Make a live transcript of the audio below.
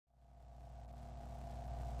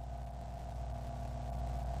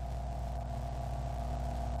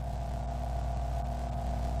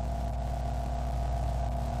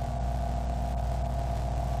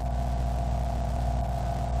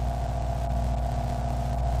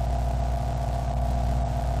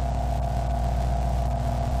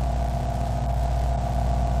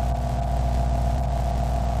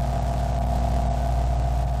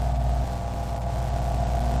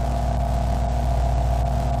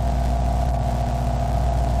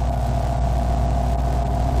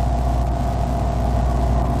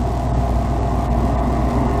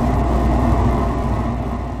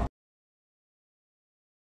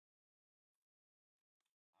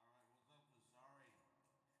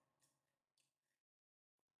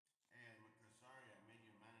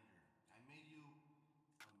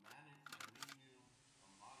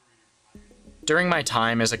During my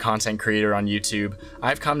time as a content creator on YouTube,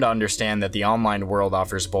 I've come to understand that the online world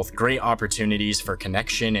offers both great opportunities for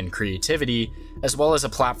connection and creativity, as well as a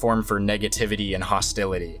platform for negativity and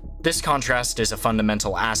hostility. This contrast is a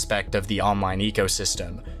fundamental aspect of the online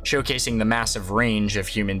ecosystem, showcasing the massive range of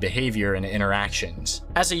human behavior and interactions.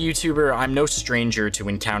 As a YouTuber, I'm no stranger to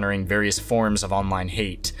encountering various forms of online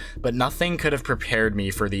hate, but nothing could have prepared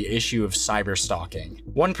me for the issue of cyberstalking.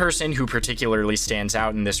 One person who particularly stands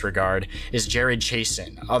out in this regard is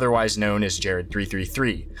Jarred333, otherwise known as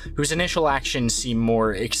Jarred333, whose initial actions seem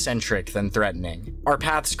more eccentric than threatening. Our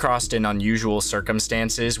paths crossed in unusual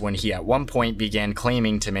circumstances when he at one point began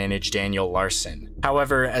claiming to manage Daniel Larson.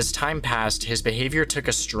 However, as time passed, his behavior took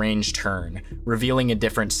a strange turn, revealing a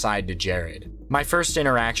different side to Jarred. My first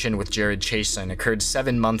interaction with Jarred333 occurred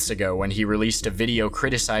 7 months ago when he released a video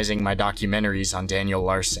criticizing my documentaries on Daniel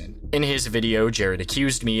Larson. In his video, Jarred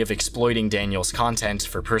accused me of exploiting Daniel's content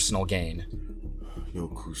for personal gain. Yo,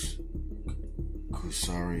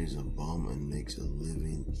 Kusari is a bum and makes a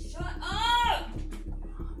living. Shut up!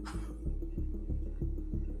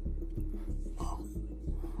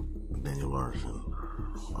 Daniel Larson,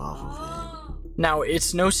 off of him. Now,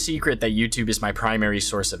 it's no secret that YouTube is my primary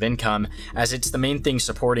source of income, as it's the main thing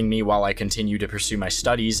supporting me while I continue to pursue my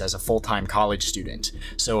studies as a full-time college student.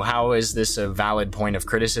 So how is this a valid point of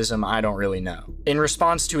criticism? I don't really know. In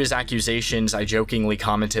response to his accusations, I jokingly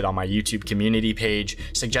commented on my YouTube community page,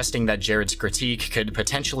 suggesting that Jarred's critique could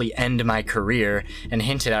potentially end my career and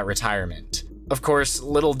hinted at retirement. Of course,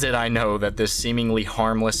 little did I know that this seemingly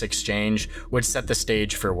harmless exchange would set the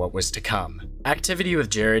stage for what was to come. Activity with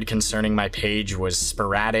Jarred concerning my page was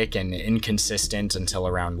sporadic and inconsistent until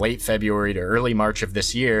around late February to early March of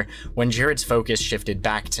this year, when Jarred's focus shifted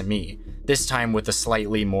back to me, this time with a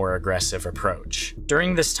slightly more aggressive approach.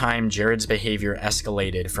 During this time, Jarred's behavior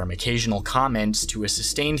escalated from occasional comments to a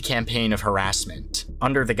sustained campaign of harassment.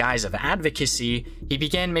 Under the guise of advocacy, he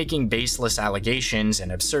began making baseless allegations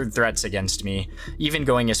and absurd threats against me, even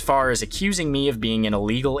going as far as accusing me of being an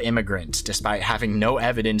illegal immigrant despite having no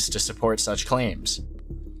evidence to support such claims.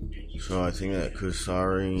 So I think that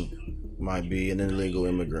Kusari might be an illegal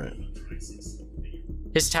immigrant.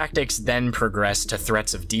 His tactics then progressed to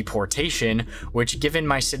threats of deportation, which, given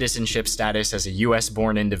my citizenship status as a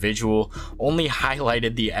US-born individual, only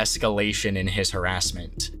highlighted the escalation in his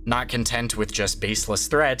harassment. Not content with just baseless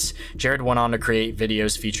threats, Jarred went on to create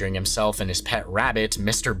videos featuring himself and his pet rabbit,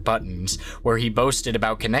 Mr. Buttons, where he boasted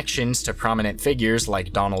about connections to prominent figures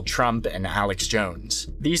like Donald Trump and Alex Jones.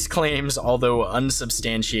 These claims, although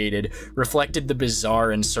unsubstantiated, reflected the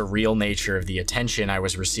bizarre and surreal nature of the attention I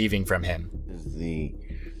was receiving from him. The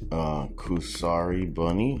Kusari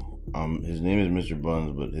Bunny. His name is Mr.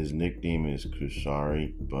 Buns, but his nickname is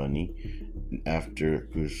Kusari Bunny, after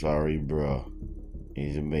Kusari Bruh.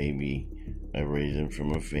 He's a baby. I raised him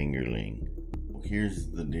from a fingerling. Here's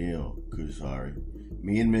the deal, Kusari.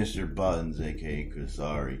 Me and Mr. Buttons, aka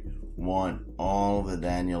Kusari, want all the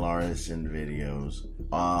Daniel Larson videos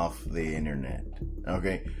off the internet.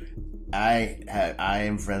 Okay, I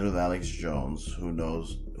am friends with Alex Jones, who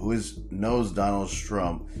knows Donald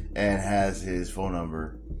Trump and has his phone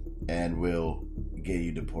number and will get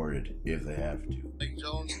you deported if they have to. Like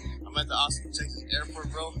Jones, I'm at the Austin, Texas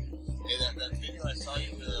airport, bro. Hey, that video I saw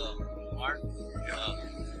you with Mark,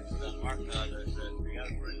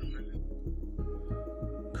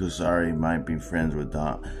 Kusari might be friends with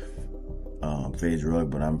FaZe Rug,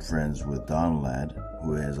 but I'm friends with Don Lad,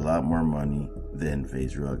 who has a lot more money than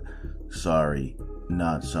FaZe Rug. Sorry,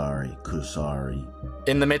 not sorry, Kusari.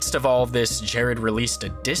 In the midst of all of this, Jarred released a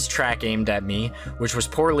diss track aimed at me, which was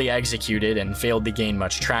poorly executed and failed to gain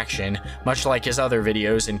much traction, much like his other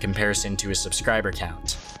videos in comparison to his subscriber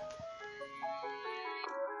count.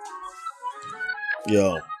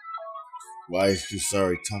 Yo, why is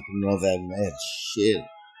Kusari talking all that mad shit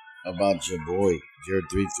about your boy,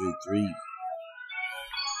 Jarred333?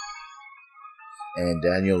 And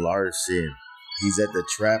Daniel Larson. He's at the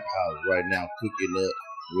trap house right now, cooking up,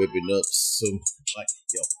 whipping up some, like,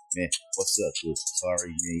 yo, man, what's up, dude? Sorry,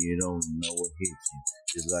 man, you don't know what hit you.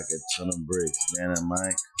 It's like a ton of bricks, man, I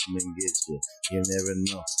might come and get you. You never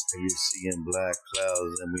know, if you're seeing black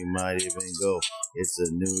clouds, and we might even go. It's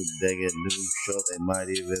a new day, a new show, they might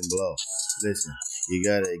even blow. Listen, you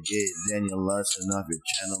gotta get Daniel Larson off your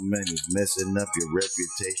channel, man. He's messing up your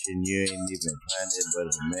reputation. You ain't even planted, but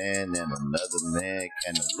a man and another man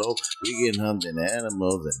kinda low. We get humped in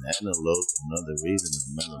animals and antelopes. Another reason,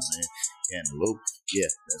 another man cantaloupe. Yeah,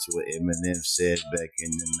 that's what Eminem said back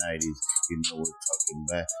in the 90s. You know what talking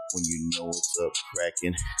about when you know what's up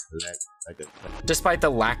cracking like a... Despite the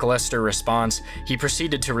lackluster response, he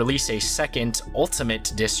proceeded to release a second,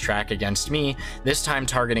 ultimate diss track against me, this time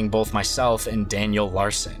targeting both myself and Daniel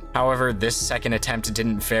Larson. However, this second attempt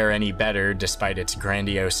didn't fare any better despite its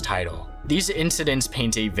grandiose title. These incidents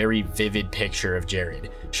paint a very vivid picture of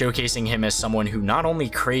Jarred, showcasing him as someone who not only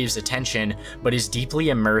craves attention, but is deeply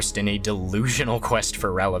immersed in a delusional quest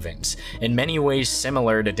for relevance, in many ways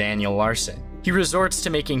similar to Daniel Larson. He resorts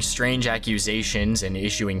to making strange accusations and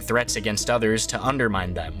issuing threats against others to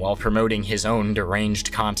undermine them while promoting his own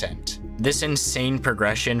deranged content. This insane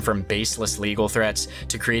progression from baseless legal threats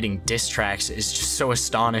to creating diss tracks is just so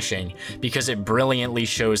astonishing because it brilliantly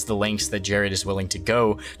shows the lengths that Jarred is willing to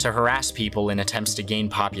go to harass people in attempts to gain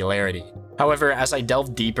popularity. However, as I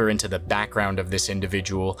delved deeper into the background of this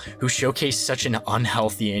individual who showcased such an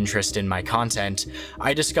unhealthy interest in my content,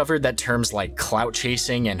 I discovered that terms like clout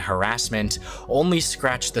chasing and harassment only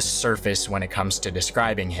scratch the surface when it comes to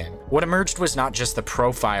describing him. What emerged was not just the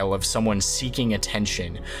profile of someone seeking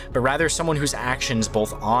attention, but rather someone whose actions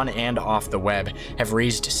both on and off the web have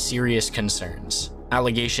raised serious concerns.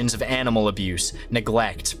 Allegations of animal abuse,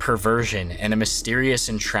 neglect, perversion, and a mysterious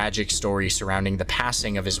and tragic story surrounding the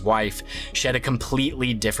passing of his wife shed a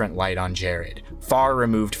completely different light on Jarred, far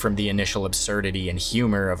removed from the initial absurdity and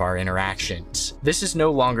humor of our interactions. This is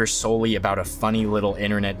no longer solely about a funny little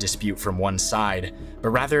internet dispute from one side,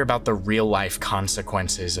 but rather about the real-life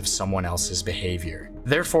consequences of someone else's behavior.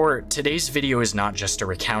 Therefore, today's video is not just a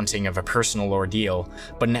recounting of a personal ordeal,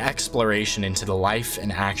 but an exploration into the life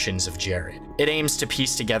and actions of Jarred. It aims to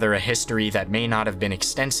piece together a history that may not have been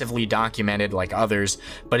extensively documented like others,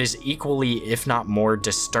 but is equally, if not more,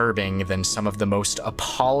 disturbing than some of the most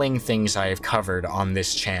appalling things I have covered on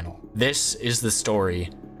this channel. This is the story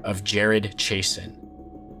of Jarred Chasen.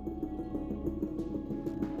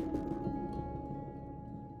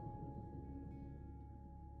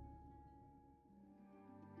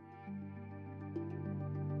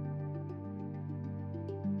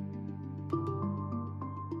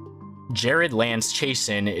 Jarred Lance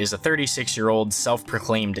Chasen is a 36-year-old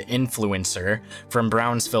self-proclaimed influencer from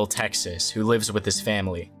Brownsville, Texas, who lives with his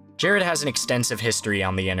family. Jarred has an extensive history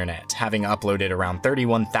on the internet, having uploaded around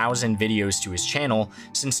 31,000 videos to his channel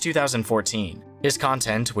since 2014. His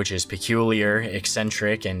content, which is peculiar,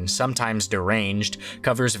 eccentric, and sometimes deranged,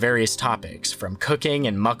 covers various topics, from cooking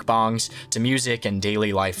and mukbangs to music and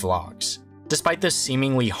daily life vlogs. Despite the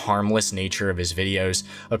seemingly harmless nature of his videos,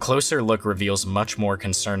 a closer look reveals much more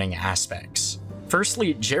concerning aspects.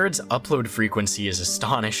 Firstly, Jarred's upload frequency is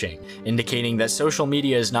astonishing, indicating that social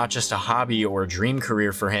media is not just a hobby or a dream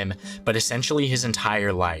career for him, but essentially his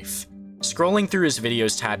entire life. Scrolling through his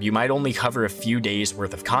videos tab, you might only cover a few days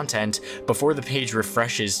worth of content before the page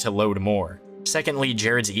refreshes to load more. Secondly,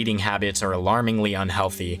 Jarred's eating habits are alarmingly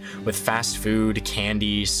unhealthy, with fast food,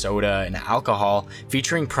 candy, soda, and alcohol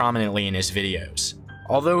featuring prominently in his videos.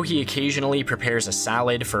 Although he occasionally prepares a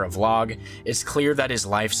salad for a vlog, it's clear that his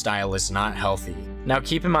lifestyle is not healthy. Now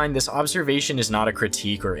keep in mind, this observation is not a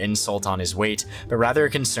critique or insult on his weight, but rather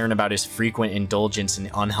a concern about his frequent indulgence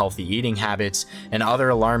in unhealthy eating habits and other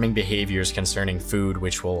alarming behaviors concerning food,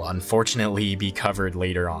 which will unfortunately be covered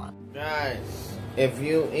later on. Guys, if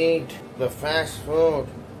you eat the fast food,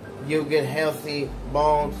 you get healthy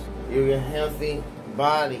bones, you get healthy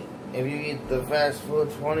body. If you eat the fast food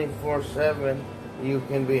 24/7, you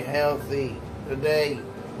can be healthy. Today,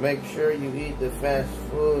 make sure you eat the fast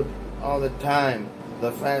food all the time.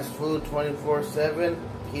 The fast food 24/7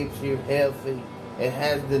 keeps you healthy. It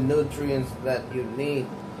has the nutrients that you need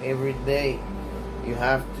every day. You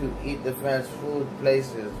have to eat the fast food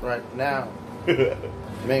places right now.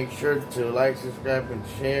 Make sure to like, subscribe, and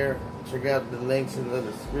share. Check out the links in the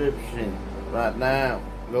description right now.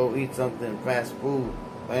 Go eat something fast food.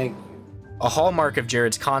 Thank you. A hallmark of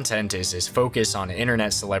Jarred's content is his focus on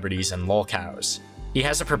internet celebrities and lolcows. He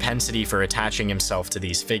has a propensity for attaching himself to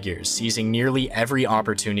these figures, seizing nearly every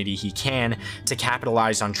opportunity he can to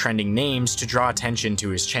capitalize on trending names to draw attention to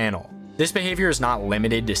his channel. This behavior is not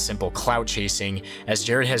limited to simple clout chasing, as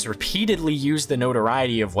Jarred has repeatedly used the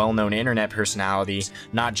notoriety of well-known internet personalities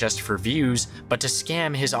not just for views, but to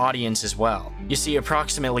scam his audience as well. You see,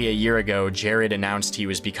 approximately a year ago, Jarred announced he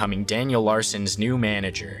was becoming Daniel Larson's new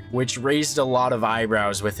manager, which raised a lot of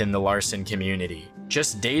eyebrows within the Larson community.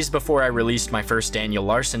 Just days before I released my first Daniel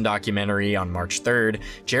Larson documentary on March 3rd,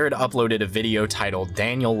 Jarred uploaded a video titled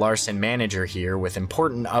 "Daniel Larson Manager Here" with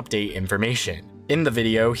important update information. In the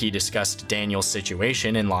video, he discussed Daniel's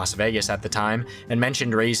situation in Las Vegas at the time and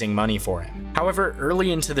mentioned raising money for him. However,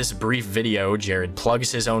 early into this brief video, Jarred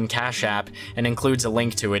plugs his own Cash App and includes a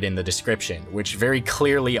link to it in the description, which very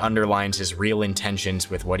clearly underlines his real intentions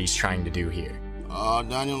with what he's trying to do here.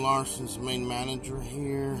 Daniel Larson's main manager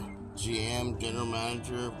here, GM, general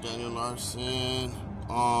manager, Daniel Larson.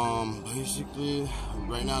 Basically,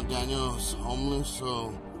 right now Daniel's homeless,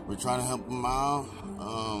 so we're trying to help him out.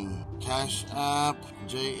 Cash App,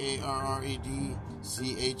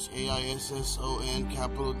 JARREDCHAISSON,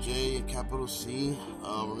 capital J and capital C.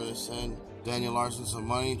 We're gonna send Daniel Larson some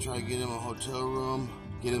money, try to get him a hotel room,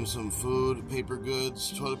 get him some food, paper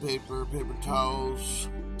goods, toilet paper, paper towels.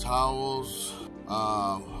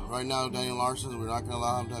 Right now, Daniel Larson, we're not going to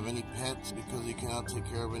allow him to have any pets because he cannot take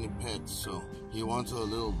care of any pets. So he wants a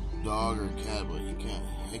little dog or cat, but he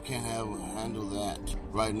can't handle that.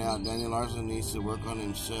 Right now, Daniel Larson needs to work on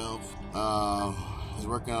himself. He's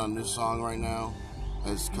working on a new song right now.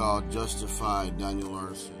 It's called Justified, Daniel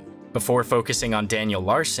Larson. Before focusing on Daniel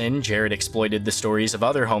Larson, Jarred exploited the stories of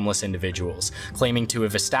other homeless individuals, claiming to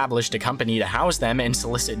have established a company to house them and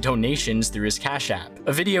solicit donations through his Cash App.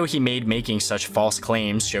 A video he made making such false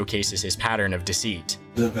claims showcases his pattern of deceit.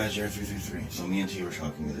 What's up guys, Jarred333. So me and T were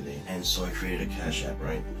talking the other day, and so I created a Cash App,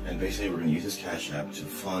 right? And basically we're gonna use this Cash App to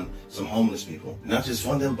fund some homeless people. Not just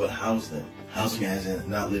fund them, but house them. Housing as in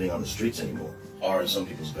not living on the streets anymore, or in some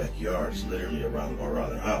people's backyards, literally around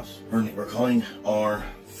their house. We're calling our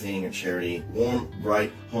thing or charity Warm,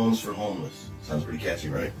 Bright Homes for Homeless. Sounds pretty catchy,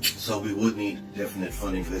 right? So we would need definite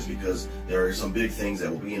funding for this because there are some big things that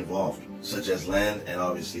will be involved, such as land and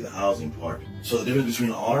obviously the housing part. So the difference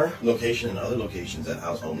between our location and other locations that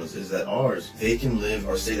house homeless is that ours, they can live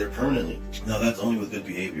or stay there permanently. Now that's only with good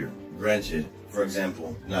behavior. Granted, for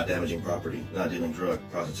example, not damaging property, not dealing drug,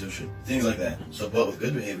 prostitution, things like that. So, but with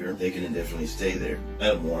good behavior, they can indefinitely stay there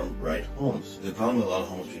at warm, bright homes. The problem with a lot of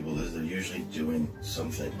homeless people is they're usually doing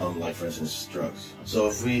something, like for instance, drugs. So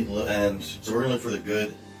if we, so we're gonna look for the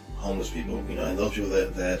good homeless people, and those people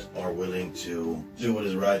that are willing to do what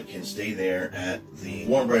is right can stay there at the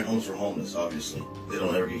Warm Bright Homes for Homeless, obviously. They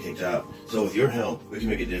don't ever get kicked out. So with your help, we can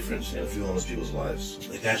make a difference in a few homeless people's lives.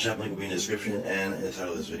 The Cash App link will be in the description and in the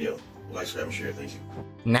title of this video. Like, subscribe, and share. Thank you.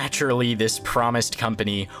 Naturally, this promised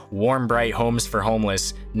company, Warm Bright Homes for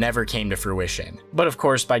Homeless, never came to fruition. But of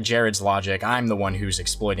course, by Jarred's logic, I'm the one who's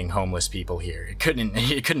exploiting homeless people here. It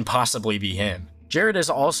couldn't possibly be him. Jarred has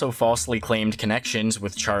also falsely claimed connections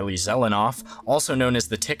with Charlie Zelenoff, also known as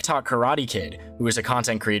the TikTok Karate Kid, who is a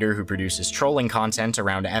content creator who produces trolling content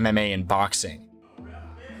around MMA and boxing.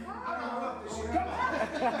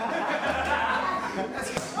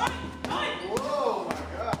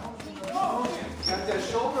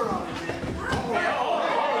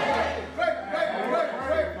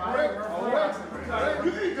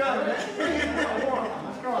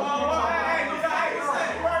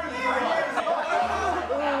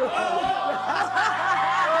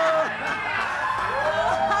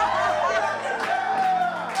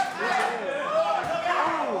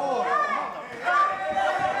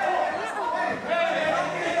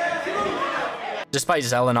 Despite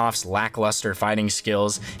Zelenoff's lackluster fighting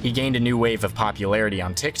skills, he gained a new wave of popularity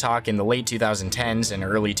on TikTok in the late 2010s and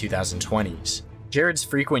early 2020s. Jarred's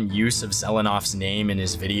frequent use of Zelenoff's name in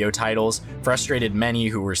his video titles frustrated many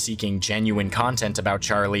who were seeking genuine content about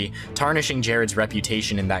Charlie, tarnishing Jarred's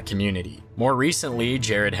reputation in that community. More recently,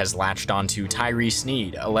 Jarred has latched onto Tyree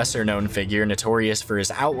Sneed, a lesser-known figure notorious for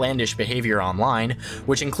his outlandish behavior online,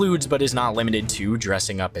 which includes but is not limited to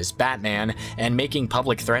dressing up as Batman and making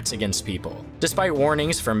public threats against people. Despite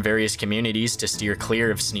warnings from various communities to steer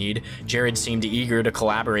clear of Sneed, Jarred seemed eager to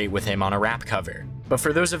collaborate with him on a rap cover. But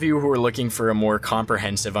for those of you who are looking for a more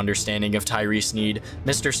comprehensive understanding of Tyree Sneed,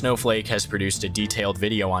 Mr. Snowflake has produced a detailed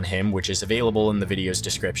video on him, which is available in the video's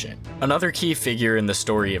description. Another key figure in the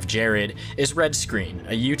story of Jarred is Red Screen,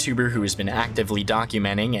 a YouTuber who has been actively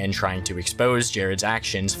documenting and trying to expose Jarred's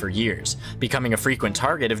actions for years, becoming a frequent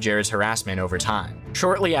target of Jarred's harassment over time.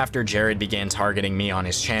 Shortly after Jarred began targeting me on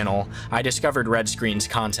his channel, I discovered Red Screen's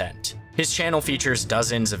content. His channel features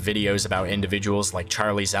dozens of videos about individuals like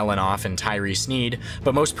Charlie Zelenoff and Tyree Sneed,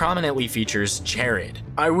 but most prominently features Jarred.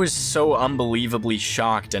 I was so unbelievably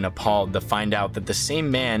shocked and appalled to find out that the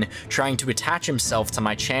same man trying to attach himself to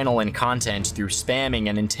my channel and content through spamming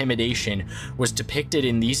and intimidation was depicted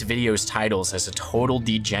in these videos' titles as a total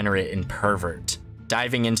degenerate and pervert.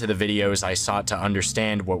 Diving into the videos, I sought to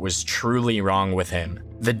understand what was truly wrong with him.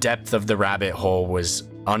 The depth of the rabbit hole was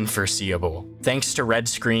unforeseeable. Thanks to Red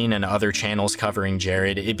Screen and other channels covering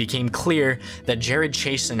Jarred, it became clear that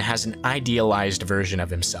Jarred333 has an idealized version of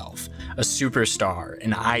himself, a superstar,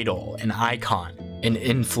 an idol, an icon, an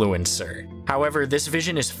influencer. However, this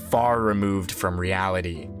vision is far removed from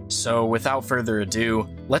reality. So without further ado,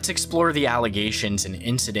 let's explore the allegations and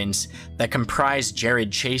incidents that comprise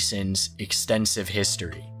Jarred333's extensive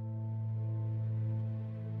history.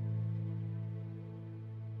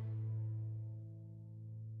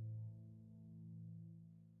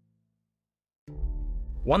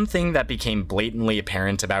 One thing that became blatantly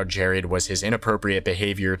apparent about Jarred was his inappropriate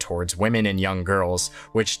behavior towards women and young girls,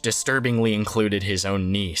 which disturbingly included his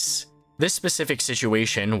own niece. This specific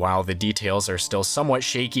situation, while the details are still somewhat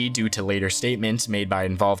shaky due to later statements made by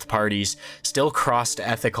involved parties, still crossed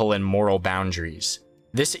ethical and moral boundaries.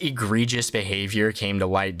 This egregious behavior came to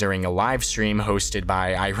light during a live stream hosted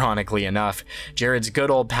by, ironically enough, Jarred's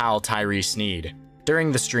good old pal Tyree Sneed.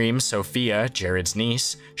 During the stream, Sophia, Jarred's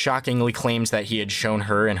niece, shockingly claims that he had shown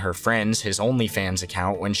her and her friends his OnlyFans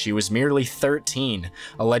account when she was merely 13,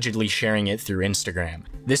 allegedly sharing it through Instagram.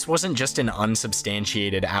 This wasn't just an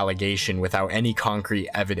unsubstantiated allegation without any concrete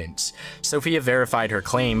evidence. Sophia verified her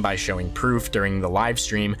claim by showing proof during the live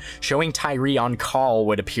stream, showing Tyree on call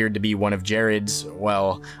what appeared to be one of Jarred's,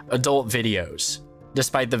 well, adult videos.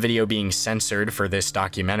 Despite the video being censored for this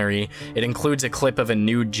documentary, it includes a clip of a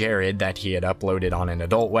nude Jarred that he had uploaded on an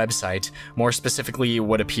adult website, more specifically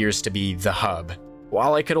what appears to be The Hub.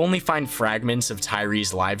 While I could only find fragments of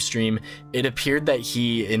Tyree's livestream, it appeared that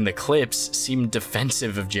he, in the clips, seemed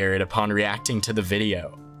defensive of Jarred upon reacting to the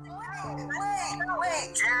video.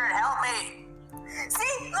 Wait, Jarred, help me!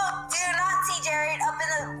 See? Look, do you not see Jarred up in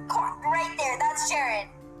the corner? Right there, that's Jarred.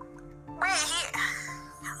 Wait,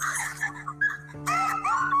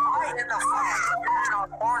 Why in the fuck is Jarred on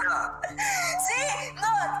Pornhub? See?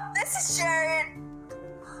 Look, this is Jarred.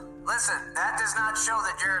 Listen, that does not show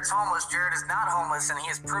that Jarred's homeless. Jarred is not homeless, and he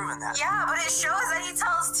has proven that. Yeah, but it shows that he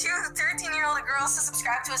tells two 13-year-old girls to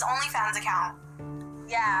subscribe to his OnlyFans account.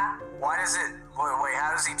 Yeah. Why does it... Wait,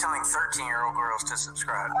 how is he telling 13-year-old girls to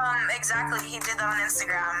subscribe? Exactly. He did that on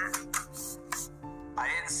Instagram. I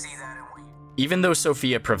didn't see that in what you... Even though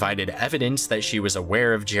Sophia provided evidence that she was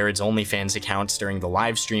aware of Jarred's OnlyFans accounts during the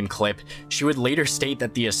livestream clip, she would later state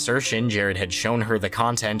that the assertion Jarred had shown her the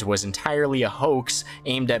content was entirely a hoax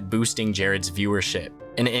aimed at boosting Jarred's viewership.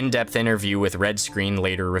 An in-depth interview with Red Screen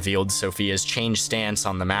later revealed Sophia's changed stance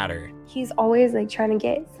on the matter. He's always like trying to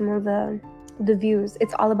get some of the views.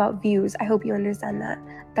 It's all about views. I hope you understand that.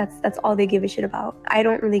 That's all they give a shit about. I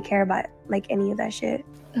don't really care about like any of that shit.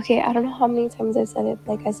 Okay, I don't know how many times I've said it.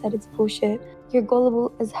 Like I said, it's bullshit. You're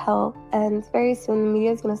gullible as hell, and very soon the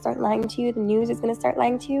media is gonna start lying to you. The news is gonna start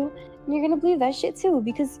lying to you, and you're gonna believe that shit too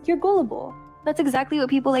because you're gullible. That's exactly what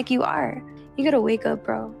people like you are. You gotta wake up,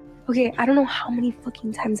 bro. Okay, I don't know how many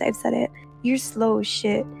fucking times I've said it. You're slow as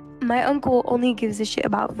shit. My uncle only gives a shit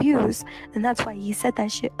about views, and that's why he set that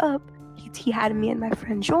shit up. He had me and my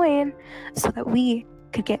friend join so that we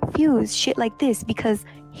could get views, shit like this, because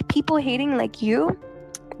people hating like you,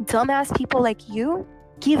 dumbass people like you,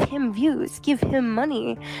 give him views, give him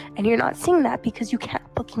money, and you're not seeing that because you can't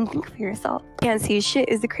fucking think for yourself. Can't see shit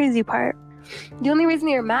is the crazy part. The only reason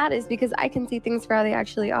you're mad is because I can see things for how they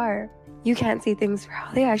actually are. You can't see things for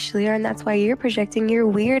how they actually are, and that's why you're projecting your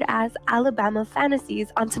weird ass Alabama fantasies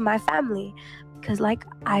onto my family. Because like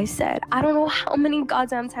I said, I don't know how many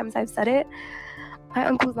goddamn times I've said it, my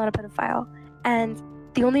uncle's not a pedophile, and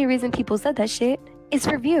the only reason people said that shit is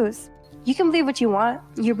for views. You can believe what you want.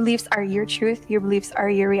 Your beliefs are your truth. Your beliefs are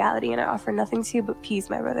your reality, and I offer nothing to you but peace,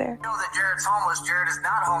 my brother. You know that Jarred's homeless. Jarred is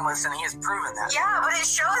not homeless, and he has proven that. Yeah, but it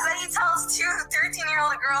shows that he tells two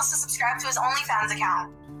 13-year-old girls to subscribe to his OnlyFans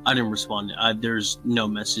account. I didn't respond. There's no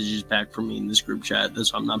messages back from me in this group chat.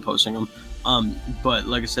 That's why I'm not posting them. But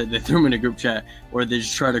like I said, they threw me in a group chat where they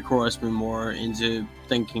just try to coerce me more into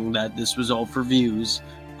thinking that this was all for views.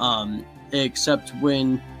 Except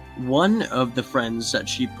when one of the friends that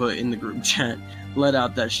she put in the group chat let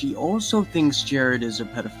out that she also thinks Jarred is a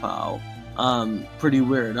pedophile. Pretty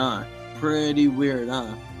weird, huh? Pretty weird,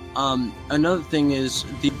 huh? Another thing is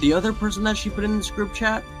the other person that she put in this group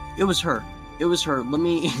chat, it was her. It was her. Let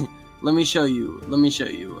me show you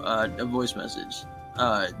a voice message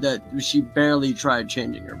that she barely tried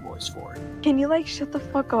changing her voice for. Can you like shut the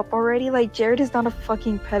fuck up already? Like Jarred is not a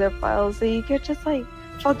fucking pedophile, so you could just like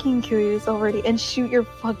fucking kill yourself already and shoot your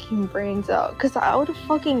fucking brains out. Cause I would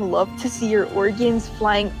fucking love to see your organs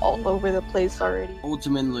flying all over the place already.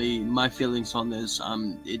 Ultimately, my feelings on this,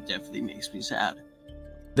 it definitely makes me sad.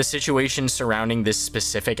 The situation surrounding this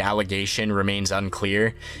specific allegation remains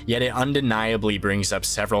unclear, yet it undeniably brings up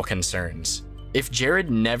several concerns. If Jarred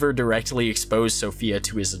never directly exposed Sophia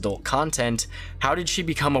to his adult content, how did she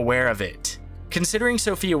become aware of it? Considering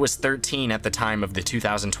Sophia was 13 at the time of the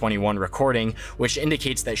 2021 recording, which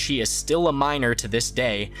indicates that she is still a minor to this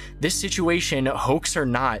day, this situation, hoax or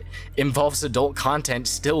not, involves adult content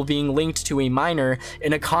still being linked to a minor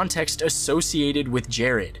in a context associated with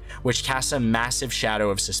Jarred, which casts a massive shadow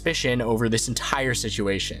of suspicion over this entire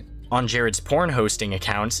situation. On Jarred's porn hosting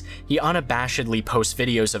accounts, he unabashedly posts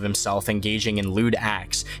videos of himself engaging in lewd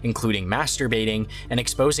acts, including masturbating and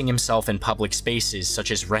exposing himself in public spaces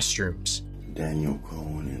such as restrooms. Daniel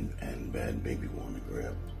Cohen and Bad Baby want to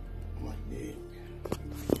grab my dick.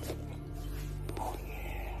 Oh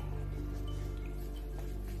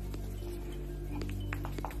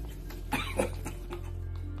yeah.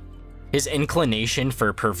 His inclination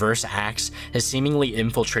for perverse acts has seemingly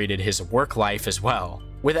infiltrated his work life as well,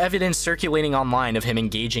 with evidence circulating online of him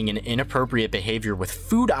engaging in inappropriate behavior with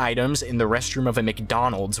food items in the restroom of a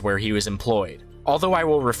McDonald's where he was employed. Although I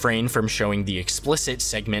will refrain from showing the explicit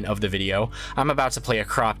segment of the video, I'm about to play a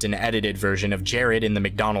cropped and edited version of Jarred in the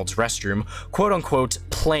McDonald's restroom, quote-unquote,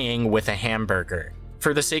 playing with a hamburger.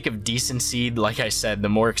 For the sake of decency, like I said, the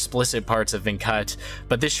more explicit parts have been cut,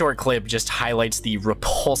 but this short clip just highlights the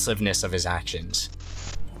repulsiveness of his actions.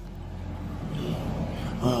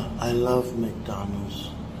 I love McDonald's.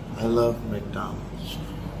 I love McDonald's.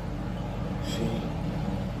 See?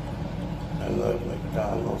 I love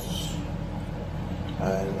McDonald's.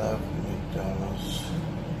 I love McDonald's.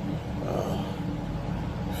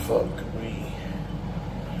 Fuck me.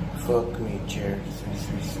 Fuck me,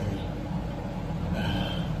 Jarred333.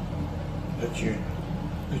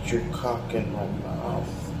 Put your cock in my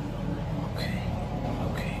mouth.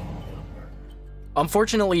 Okay.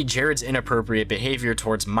 Unfortunately, Jarred's inappropriate behavior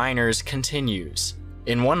towards minors continues.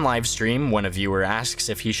 In one live stream, when a viewer asks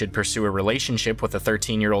if he should pursue a relationship with a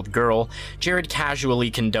 13-year-old girl, Jarred casually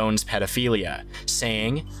condones pedophilia,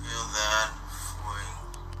 saying, Feel that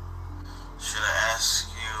we should ask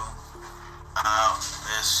you out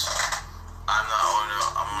this. I'm not older,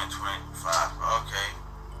 I'm only 25, okay.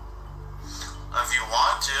 If you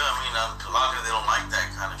want to, I mean, a lot of people, they don't like that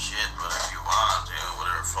kind of shit, but if you want to,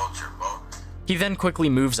 whatever floats your boat. He then quickly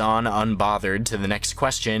moves on, unbothered, to the next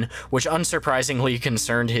question, which unsurprisingly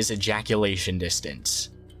concerned his ejaculation distance.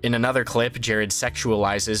 In another clip, Jarred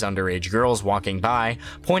sexualizes underage girls walking by,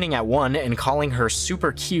 pointing at one and calling her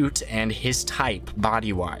super cute and his type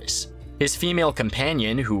body-wise. His female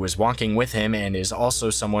companion, who was walking with him and is also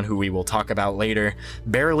someone who we will talk about later,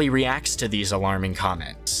 barely reacts to these alarming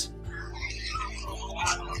comments.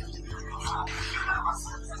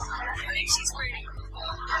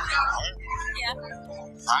 Yeah.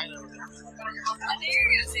 I know. I knew you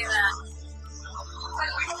were gonna say that.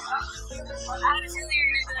 I had a feeling you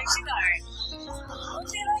were gonna be like, she got her. Don't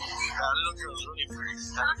say that. That little girl's really pretty.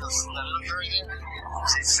 That little girl there,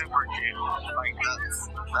 she's super cute. Like that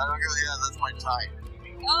little girl, yeah, that's my type.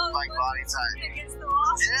 Oh, like body type. Against the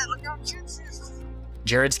wall. Yeah, look how cute she is.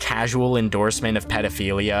 Jarred's casual endorsement of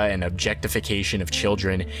pedophilia and objectification of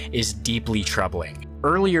children is deeply troubling.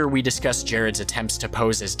 Earlier, we discussed Jarred's attempts to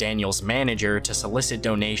pose as Daniel's manager to solicit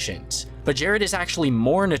donations, but Jarred is actually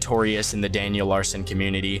more notorious in the Daniel Larson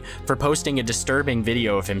community for posting a disturbing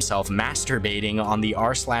video of himself masturbating on the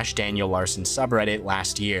r/Daniel Larson subreddit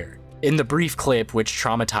last year. In the brief clip, which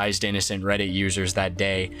traumatized innocent Reddit users that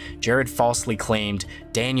day, Jarred falsely claimed,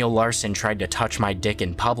 "Daniel Larson tried to touch my dick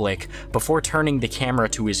in public," before turning the camera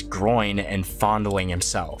to his groin and fondling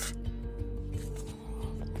himself.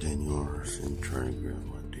 Daniel Larson trying to grab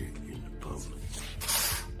my dick in the public.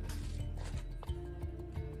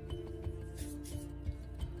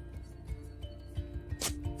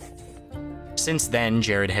 Since then,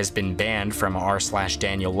 Jarred has been banned from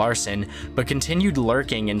r/Daniel Larson, but continued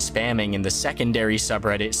lurking and spamming in the secondary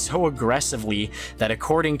subreddit so aggressively that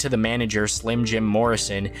according to the manager Slim Jim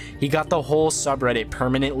Morrison, he got the whole subreddit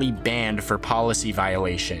permanently banned for policy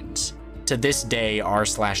violations. To this day,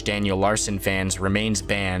 r/Daniel Larson fans remains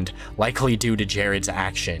banned, likely due to Jarred's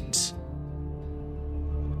actions.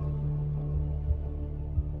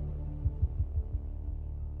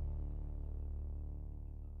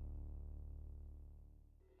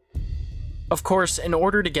 Of course, in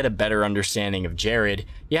order to get a better understanding of Jarred,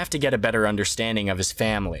 you have to get a better understanding of his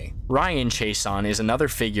family. Ryan Chason is another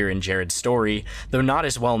figure in Jarred's story, though not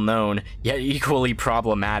as well known, yet equally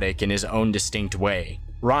problematic in his own distinct way.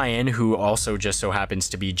 Ryan, who also just so happens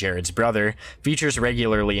to be Jarred's brother, features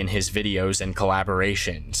regularly in his videos and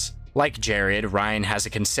collaborations. Like Jarred, Ryan has a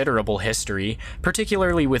considerable history,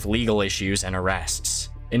 particularly with legal issues and arrests.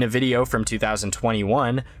 In a video from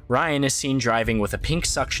 2021, Ryan is seen driving with a pink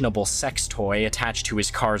suctionable sex toy attached to his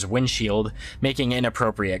car's windshield, making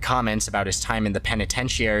inappropriate comments about his time in the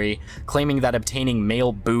penitentiary, claiming that obtaining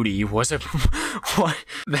male booty was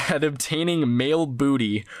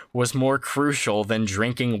more crucial than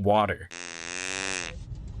drinking water.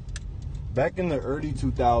 Back in the early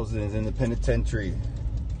 2000s in the penitentiary,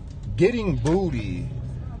 getting booty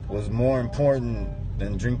was more important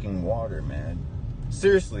than drinking water, man.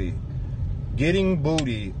 Seriously, getting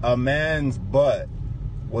booty, a man's butt,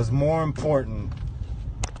 was more important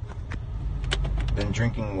than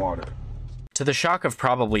drinking water. To the shock of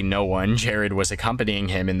probably no one, Jarred was accompanying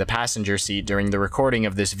him in the passenger seat during the recording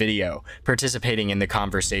of this video, participating in the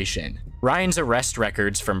conversation. Ryan's arrest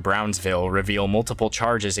records from Brownsville reveal multiple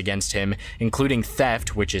charges against him, including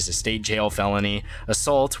theft, which is a state jail felony,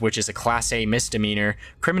 assault, which is a Class A misdemeanor,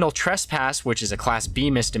 criminal trespass, which is a Class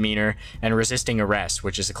B misdemeanor, and resisting arrest,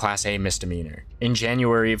 which is a Class A misdemeanor. In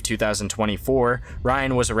January of 2024,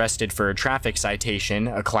 Ryan was arrested for a traffic citation,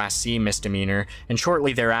 a Class C misdemeanor, and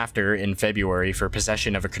shortly thereafter, in February, for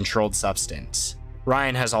possession of a controlled substance.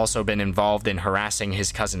 Ryan has also been involved in harassing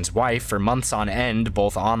his cousin's wife for months on end,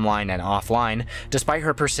 both online and offline, despite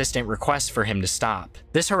her persistent requests for him to stop.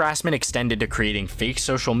 This harassment extended to creating fake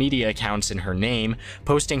social media accounts in her name,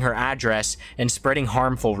 posting her address, and spreading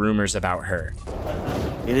harmful rumors about her.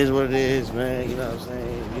 It is what it is, man, you know what I'm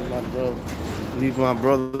saying? Leave my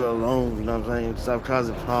brother alone, you know what I'm saying? Stop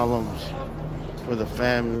causing problems for the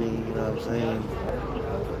family, you know what I'm saying?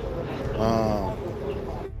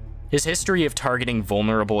 His history of targeting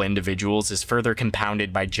vulnerable individuals is further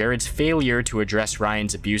compounded by Jarred's failure to address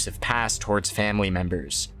Ryan's abusive past towards family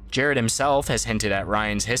members. Jarred himself has hinted at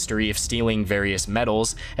Ryan's history of stealing various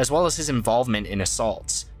metals, as well as his involvement in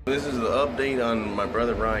assaults. This is the update on my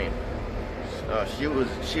brother Ryan. She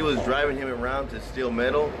was driving him around to steal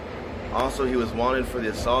metal. Also, he was wanted for the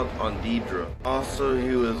assault on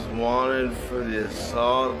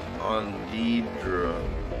Deidre.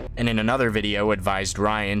 And in another video advised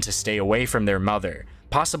Ryan to stay away from their mother,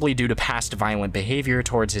 possibly due to past violent behavior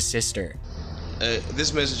towards his sister.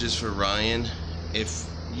 This message is for Ryan. If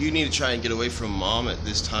you need to try and get away from mom at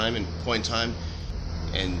this time and point in time,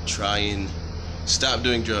 and try and stop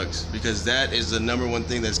doing drugs, because that is the #1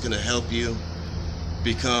 thing that's going to help you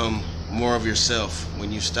become more of yourself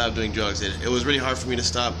when you stop doing drugs. It was really hard for me to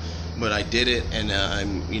stop, but I did it, and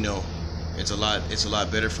it's a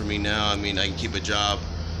lot better for me now. I mean, I can keep a job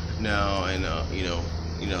now, and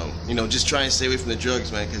just try and stay away from the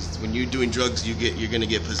drugs, man, because when you're doing drugs, you're gonna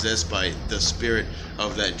get possessed by the spirit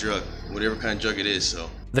of that drug, whatever kind of drug it is. So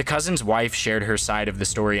the cousin's wife shared her side of the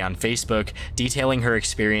story on Facebook, detailing her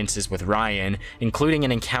experiences with Ryan, including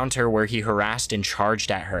an encounter where he harassed and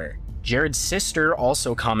charged at her. Jarred's sister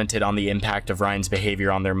also commented on the impact of Ryan's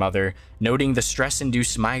behavior on their mother, noting the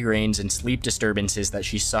stress-induced migraines and sleep disturbances that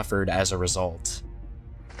she suffered as a result.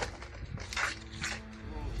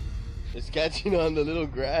 It's catching on the little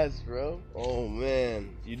grass, bro. Oh man,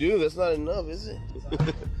 you do? That's not enough, is it?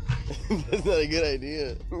 That's not a good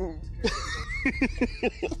idea.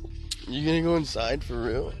 You gonna go inside for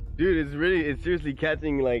real? Dude, it's seriously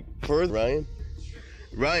catching like further.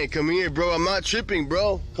 Ryan, come here, bro. I'm not tripping,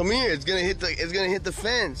 bro. Come here. It's gonna hit the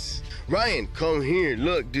fence. Ryan, come here.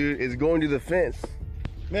 Look, dude, it's going to the fence.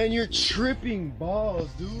 Man, you're tripping balls,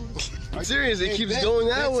 dude. I'm serious, it keeps going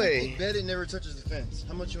that way. Bet it never touches the fence.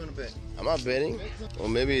 How much you want to bet? I'm not betting. Well,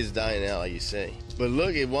 maybe it's dying out, like you say. But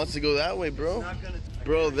look, it wants to go that way, bro.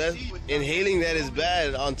 Bro, that's inhaling that is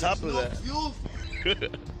bad on top of that.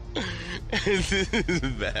 This is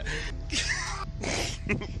bad.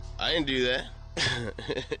 I didn't do that.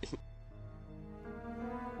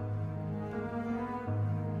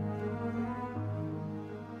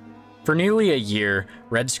 For nearly a year,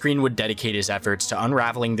 Red Screen would dedicate his efforts to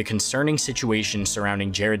unraveling the concerning situation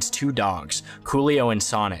surrounding Jarred's 2 dogs, Coolio and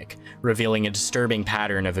Sonic, revealing a disturbing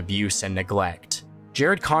pattern of abuse and neglect.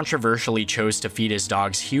 Jarred controversially chose to feed his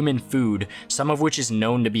dogs human food, some of which is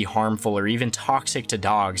known to be harmful or even toxic to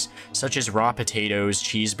dogs, such as raw potatoes,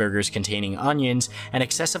 cheeseburgers containing onions, and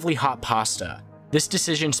excessively hot pasta. This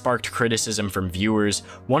decision sparked criticism from viewers,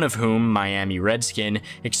 one of whom, Miami Redskin,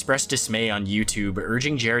 expressed dismay on YouTube,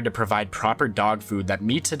 urging Jarred to provide proper dog food that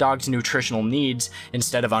meets a dog's nutritional needs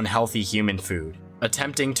instead of unhealthy human food.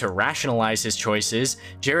 Attempting to rationalize his choices,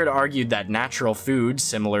 Jarred argued that natural foods,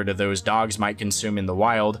 similar to those dogs might consume in the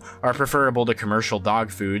wild, are preferable to commercial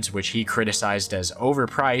dog foods, which he criticized as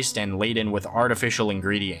overpriced and laden with artificial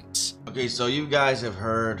ingredients. Okay, so you guys have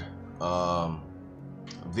heard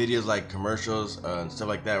videos like commercials and stuff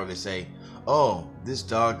like that where they say, oh, this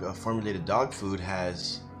dog formulated dog food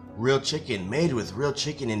has real chicken, made with real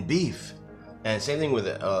chicken and beef. And same thing with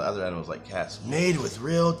other animals like cats, made with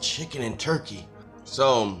real chicken and turkey.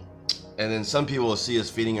 So, and then some people will see us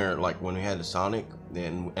feeding her, like when we had the Sonic,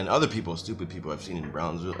 and other people, stupid people I've seen in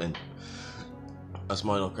Brownsville and a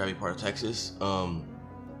small little crappy part of Texas,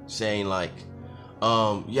 saying like,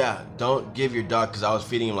 yeah, don't give your dog, because I was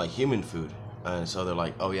feeding him like human food. And so they're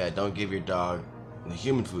like, oh yeah, don't give your dog the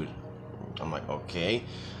human food. I'm like, okay.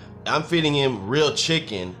 I'm feeding him real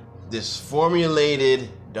chicken, this formulated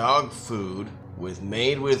dog food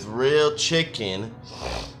made with real chicken.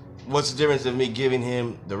 What's the difference of me giving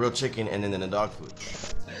him the real chicken and then the dog food?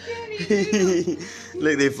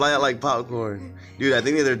 Look, they fly out like popcorn. Dude, I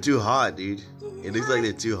think that they're too hot, dude. It looks like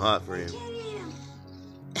they're too hot for him.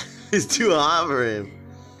 It's too hot for him.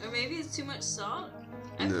 Or maybe it's too much salt?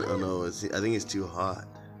 No, I think it's too hot.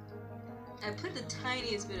 I put the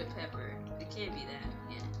tiniest bit of pepper. It can't be that,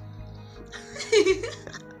 yeah.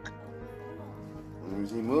 Let me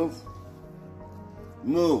see, move.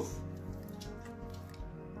 Move.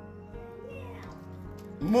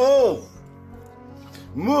 Move.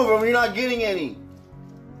 Move, or you're not getting any.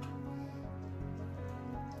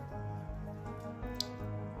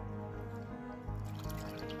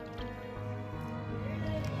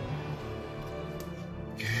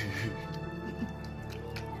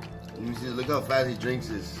 Let me see, look how fast he drinks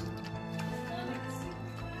this.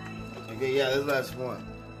 Okay, yeah, this last one.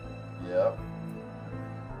 Yep.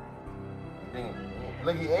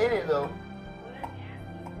 Look, he ate it though.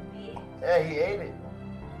 Yeah, he ate it.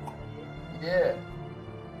 Yeah.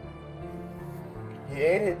 He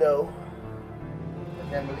ate it though. I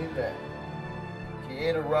can't believe that. He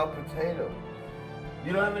ate a raw potato.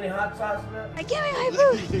 You don't have any hot sauce left? I can't make my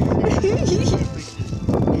food. Take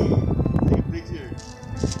a picture.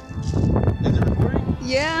 Is it recording?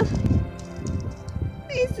 Yeah.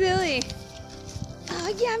 Hey, silly. Oh,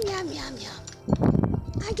 yum, yum, yum, yum.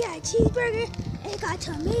 I got a cheeseburger. It got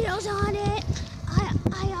tomatoes on it. I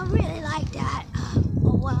really like that.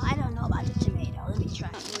 Oh, well, I don't know about the tomato. Let me try.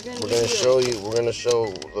 We're gonna show you. We're gonna show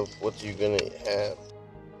what you're gonna have.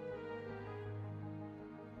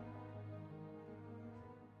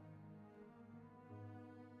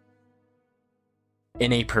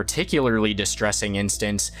 In a particularly distressing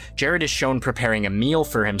instance, Jarred is shown preparing a meal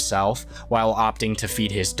for himself while opting to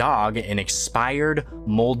feed his dog an expired,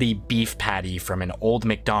 moldy beef patty from an old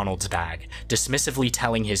McDonald's bag, dismissively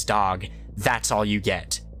telling his dog, "That's all you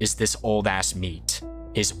get, is this old-ass meat."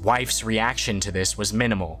 His wife's reaction to this was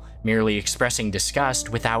minimal, merely expressing disgust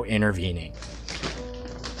without intervening.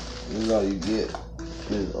 This is all you get,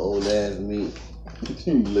 this old-ass meat.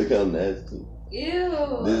 Look how nasty.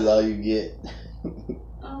 Ew. This is all you get.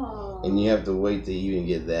 Oh. And you have to wait till you even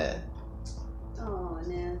get that. Oh,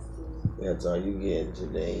 nasty. That's all you get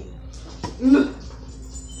today.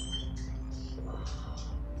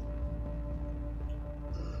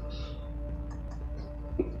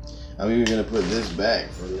 I'm even gonna put this back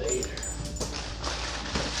for later.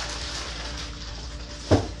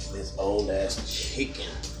 This old ass chicken.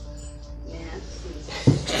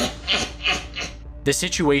 The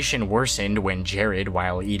situation worsened when Jarred,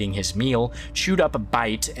 while eating his meal, chewed up a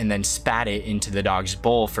bite and then spat it into the dog's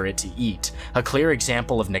bowl for it to eat, a clear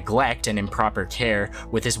example of neglect and improper care,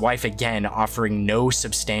 with his wife again offering no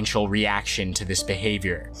substantial reaction to this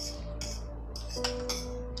behavior.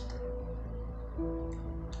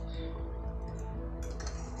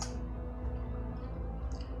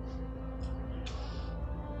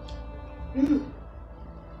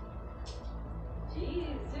 Jeez,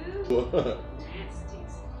 dude. What?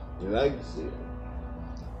 You like to see it.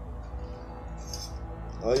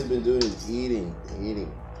 All you've been doing is eating.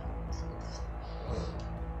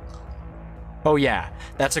 Oh yeah,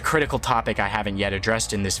 that's a critical topic I haven't yet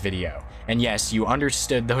addressed in this video. And yes, you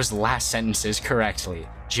understood those last sentences correctly.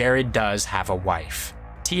 Jarred does have a wife.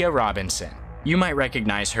 Tia Robinson. You might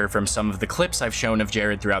recognize her from some of the clips I've shown of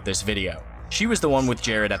Jarred throughout this video. She was the one with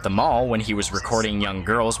Jarred at the mall when he was recording young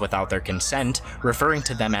girls without their consent, referring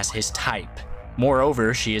to them as his type.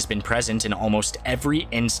 Moreover, she has been present in almost every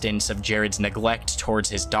instance of Jarred's neglect towards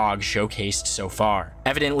his dog showcased so far.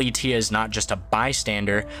 Evidently, Tia is not just a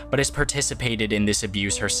bystander, but has participated in this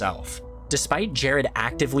abuse herself. Despite Jarred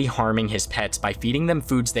actively harming his pets by feeding them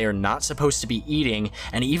foods they are not supposed to be eating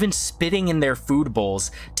and even spitting in their food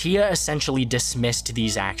bowls, Tia essentially dismissed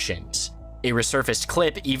these actions. A resurfaced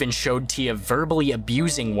clip even showed Tia verbally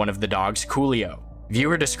abusing one of the dogs, Coolio.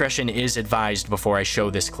 Viewer discretion is advised before I show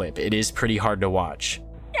this clip. It is pretty hard to watch.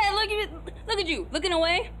 Yeah, look at you, looking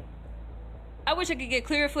away. I wish I could get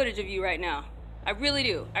clearer footage of you right now. I really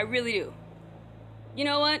do, I really do. You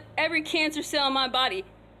know what? Every cancer cell in my body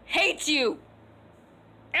hates you.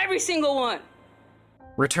 Every single one.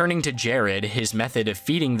 Returning to Jarred, his method of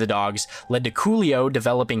feeding the dogs led to Coolio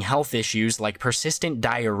developing health issues like persistent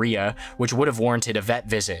diarrhea, which would have warranted a vet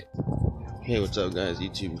visit. Hey, what's up guys,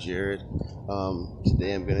 YouTube Jarred.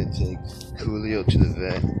 Today I'm gonna take Coolio to the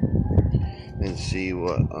vet and see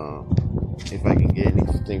what, if I can get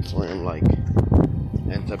anything for him, like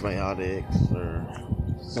antibiotics or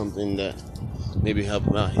something that maybe help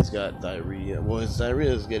him out. He's got diarrhea. Well, his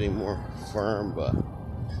diarrhea is getting more firm, but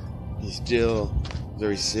he's still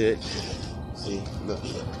very sick. See, look.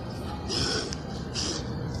 He's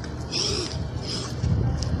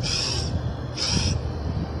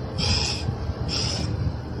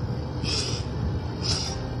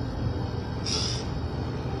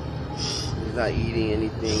not eating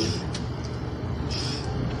anything.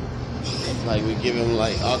 Like, we give him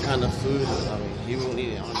like all kind of food. I mean, he won't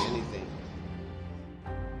eat anything.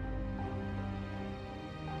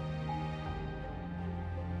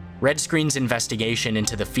 Red Screen's investigation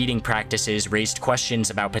into the feeding practices raised questions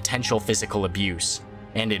about potential physical abuse.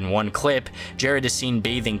 And in one clip, Jarred is seen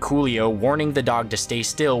bathing Coolio, warning the dog to stay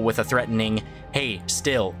still with a threatening, "Hey,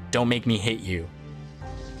 still, don't make me hit you."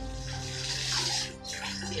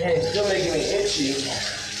 Hey, it's still making me itchy.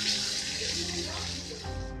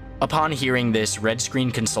 Upon hearing this, Red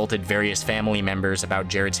Screen consulted various family members about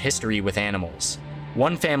Jarred's history with animals.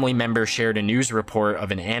 One family member shared a news report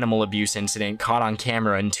of an animal abuse incident caught on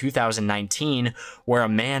camera in 2019 where a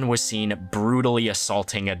man was seen brutally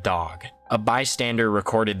assaulting a dog. A bystander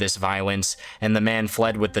recorded this violence, and the man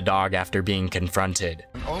fled with the dog after being confronted.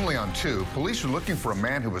 Only on 2, police are looking for a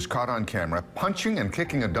man who was caught on camera punching and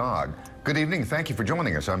kicking a dog. Good evening. Thank you for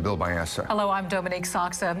joining us. I'm Bill Biasa. Hello, I'm Dominique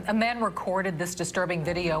Soxa. A man recorded this disturbing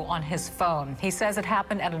video on his phone. He says it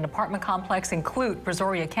happened at an apartment complex in Clute,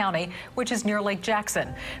 Brazoria County, which is near Lake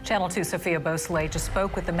Jackson. Channel 2 Sophia Bosley just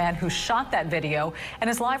spoke with the man who shot that video and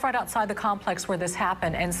is live right outside the complex where this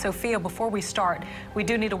happened. And Sophia, before we start, we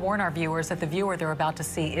do need to warn our viewers that the viewer they're about to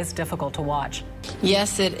see is difficult to watch.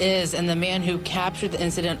 Yes, it is. And the man who captured the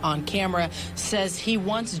incident on camera says he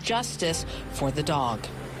wants justice for the dog.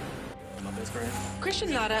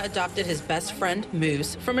 Christian Nada adopted his best friend,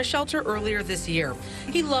 Moose, from a shelter earlier this year.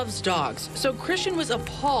 He loves dogs, so Christian was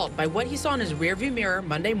appalled by what he saw in his rearview mirror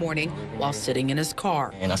Monday morning while sitting in his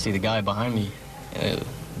car. And I see the guy behind me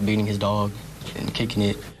beating his dog and kicking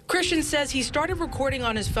it. Christian says he started recording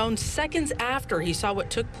on his phone seconds after he saw what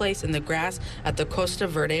took place in the grass at the Costa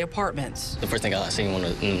Verde apartments. The first thing I seen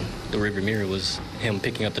in the rearview mirror was him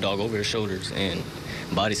picking up the dog over his shoulders and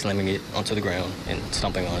body slamming it onto the ground and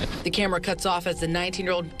stomping on it. The camera cuts off as the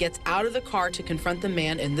 19-year-old gets out of the car to confront the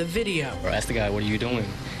man in the video. I asked the guy, "What are you doing?"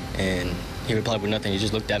 And he replied with nothing. He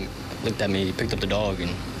just looked at me, picked up the dog,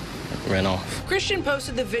 and ran off. Christian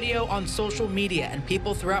posted the video on social media, and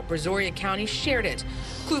people throughout Brazoria County shared it.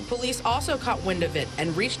 Clute police also caught wind of it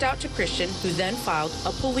and reached out to Christian, who then filed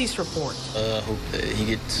a police report. I hope that he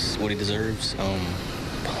gets what he deserves,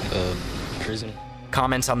 prison.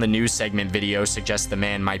 Comments on the news segment video suggest the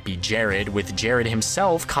man might be Jarred, with Jarred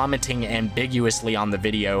himself commenting ambiguously on the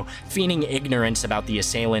video, feigning ignorance about the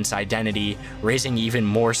assailant's identity, raising even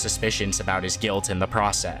more suspicions about his guilt in the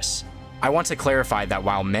process. I want to clarify that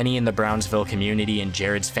while many in the Brownsville community and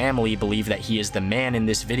Jarred's family believe that he is the man in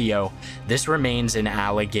this video, this remains an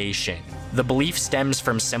allegation. The belief stems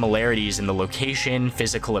from similarities in the location,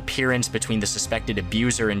 physical appearance between the suspected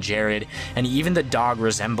abuser and Jarred, and even the dog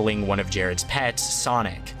resembling one of Jarred's pets,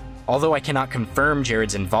 Sonic. Although I cannot confirm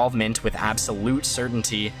Jarred's involvement with absolute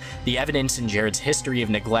certainty, the evidence in Jarred's history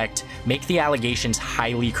of neglect make the allegations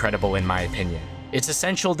highly credible in my opinion. It's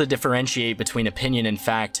essential to differentiate between opinion and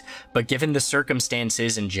fact, but given the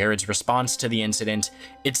circumstances and Jarred's response to the incident,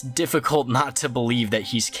 it's difficult not to believe that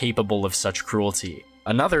he's capable of such cruelty.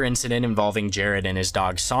 Another incident involving Jarred and his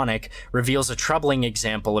dog Sonic reveals a troubling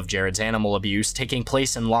example of Jarred's animal abuse taking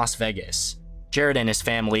place in Las Vegas. Jarred and his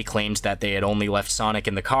family claimed that they had only left Sonic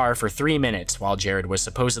in the car for 3 minutes while Jarred was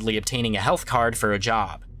supposedly obtaining a health card for a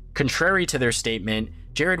job. Contrary to their statement,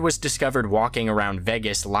 Jarred was discovered walking around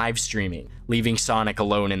Vegas live streaming, leaving Sonic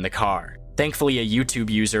alone in the car. Thankfully, a YouTube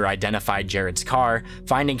user identified Jarred's car,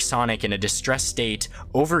 finding Sonic in a distressed state,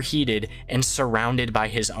 overheated, and surrounded by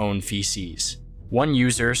his own feces. One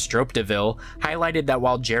user, Stropdeville, highlighted that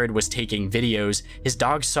while Jarred was taking videos, his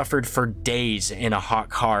dog suffered for days in a hot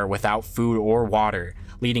car without food or water,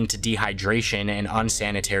 leading to dehydration and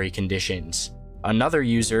unsanitary conditions. Another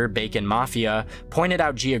user, Bacon Mafia, pointed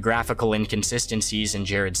out geographical inconsistencies in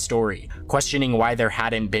Jarred's story, questioning why there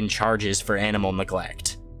hadn't been charges for animal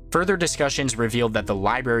neglect. Further discussions revealed that the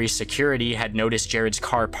library's security had noticed Jarred's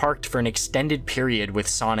car parked for an extended period with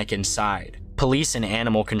Sonic inside. Police and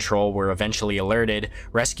animal control were eventually alerted,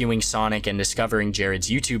 rescuing Sonic and discovering Jarred's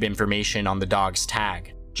YouTube information on the dog's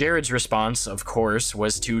tag. Jarred's response, of course,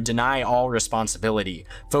 was to deny all responsibility,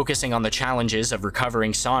 focusing on the challenges of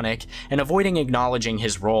recovering Sonic and avoiding acknowledging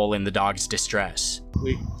his role in the dog's distress.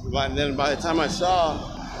 Then by the time I saw,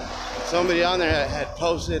 somebody on there had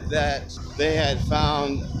posted that they had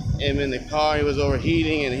found him in the car. He was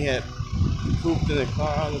overheating and he had pooped in the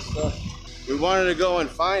car, all this stuff. We wanted to go and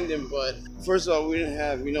find him, but first of all, we didn't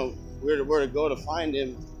have, where to go to find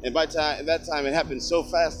him. And at that time, it happened so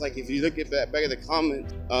fast. Like if you look at back at the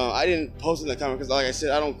comments, I didn't post in the comment because, like I said,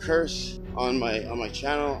 I don't curse on my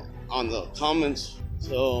channel on the comments.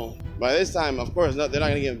 So by this time, of course, they're not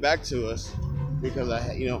gonna get back to us because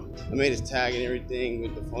I made his tag and everything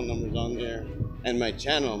with the phone numbers on there and my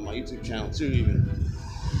channel, my YouTube channel too, even.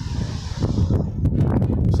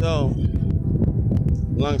 So,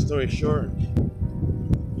 long story short,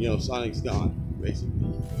 Sonic's gone, basically.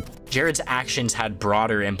 Jarred's actions had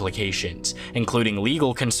broader implications, including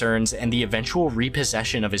legal concerns and the eventual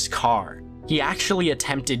repossession of his car. He actually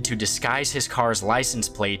attempted to disguise his car's license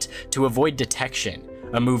plate to avoid detection,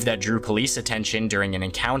 a move that drew police attention during an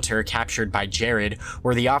encounter captured by Jarred,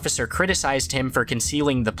 where the officer criticized him for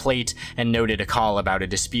concealing the plate and noted a call about a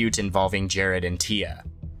dispute involving Jarred and Tia.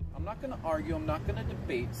 I'm not going to argue, I'm not going to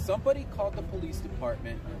debate. Somebody called the police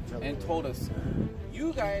department and told us,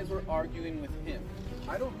 you guys were arguing with him.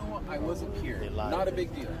 I don't know, I wasn't here. Not a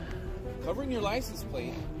big deal. Covering your license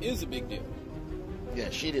plate is a big deal. Yeah,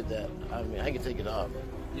 she did that. I mean, I can take it off.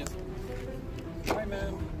 Yes. Hi,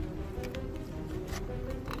 ma'am.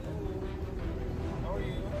 How are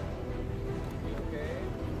you? You okay?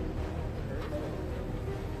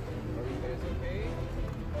 Are you guys okay?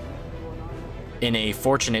 In a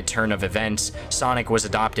fortunate turn of events, Sonic was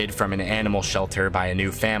adopted from an animal shelter by a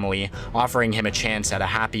new family, offering him a chance at a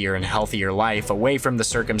happier and healthier life away from the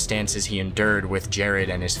circumstances he endured with Jarred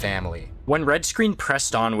and his family. When Red Screen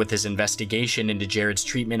pressed on with his investigation into Jarred's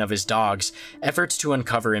treatment of his dogs, efforts to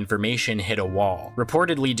uncover information hit a wall,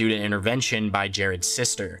 reportedly due to intervention by Jarred's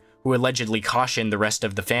sister, who allegedly cautioned the rest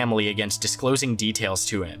of the family against disclosing details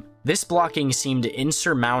to him. This blocking seemed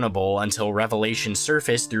insurmountable until revelations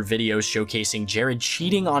surfaced through videos showcasing Jarred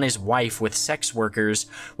cheating on his wife with sex workers,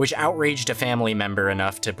 which outraged a family member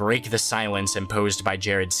enough to break the silence imposed by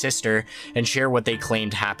Jarred's sister and share what they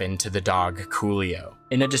claimed happened to the dog Coolio.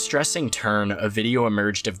 In a distressing turn, a video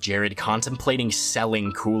emerged of Jarred contemplating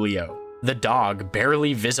selling Coolio. The dog,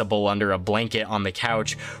 barely visible under a blanket on the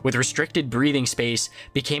couch with restricted breathing space,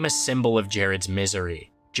 became a symbol of Jarred's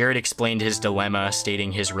misery. Jarred explained his dilemma,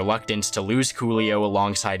 stating his reluctance to lose Coolio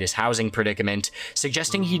alongside his housing predicament,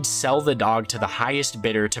 suggesting he'd sell the dog to the highest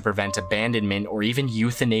bidder to prevent abandonment or even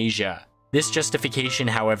euthanasia. This justification,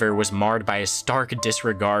 however, was marred by a stark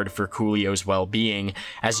disregard for Coolio's well-being,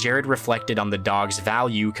 as Jarred reflected on the dog's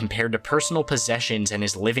value compared to personal possessions and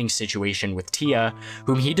his living situation with Tia,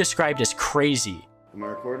 whom he described as crazy. Am I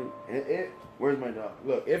recording? Where's my dog?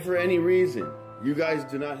 Look, if for any reason you guys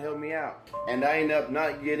do not help me out, and I end up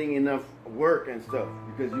not getting enough work and stuff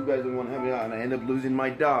because you guys don't want to help me out, and I end up losing my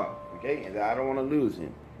dog, okay? And I don't want to lose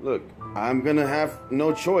him. Look, I'm gonna have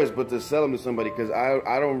no choice but to sell him to somebody because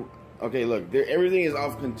I don't. Okay, look, everything is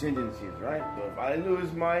off contingencies, right? So if I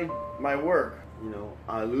lose my work,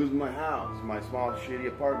 I lose my house, my small shitty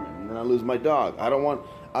apartment, and then I lose my dog. I don't want,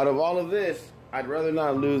 out of all of this, I'd rather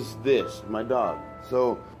not lose this, my dog.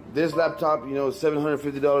 So this laptop,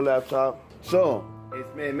 $750 laptop. So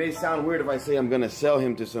it may sound weird if I say I'm gonna sell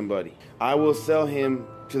him to somebody. I will sell him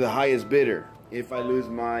to the highest bidder if I lose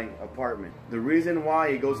my apartment. The reason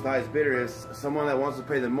why he goes to the highest bidder is someone that wants to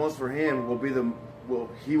pay the most for him will be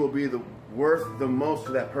worth the most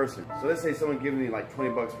to that person. So let's say someone gives me like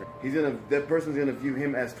 20 bucks for him. That person's gonna view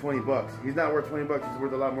him as 20 bucks. He's not worth 20 bucks, he's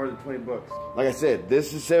worth a lot more than 20 bucks. Like I said,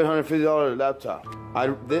 this is $750 laptop.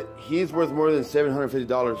 He's worth more than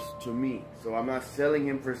 $750 to me. So I'm not selling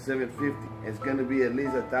him for $750. It's gonna be at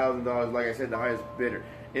least $1,000, like I said, the highest bidder,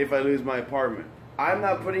 if I lose my apartment. I'm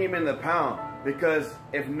not putting him in the pound because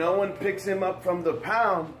if no one picks him up from the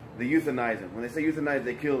pound, they euthanize him. When they say euthanize,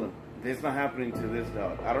 they kill him. It's not happening to this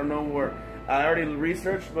dog. I don't know where. I already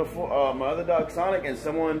researched before my other dog Sonic, and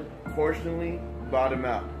someone fortunately bought him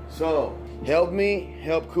out. So help me,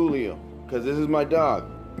 help Coolio, because this is my dog.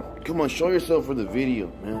 Come on, show yourself for the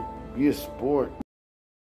video, man. Be a sport.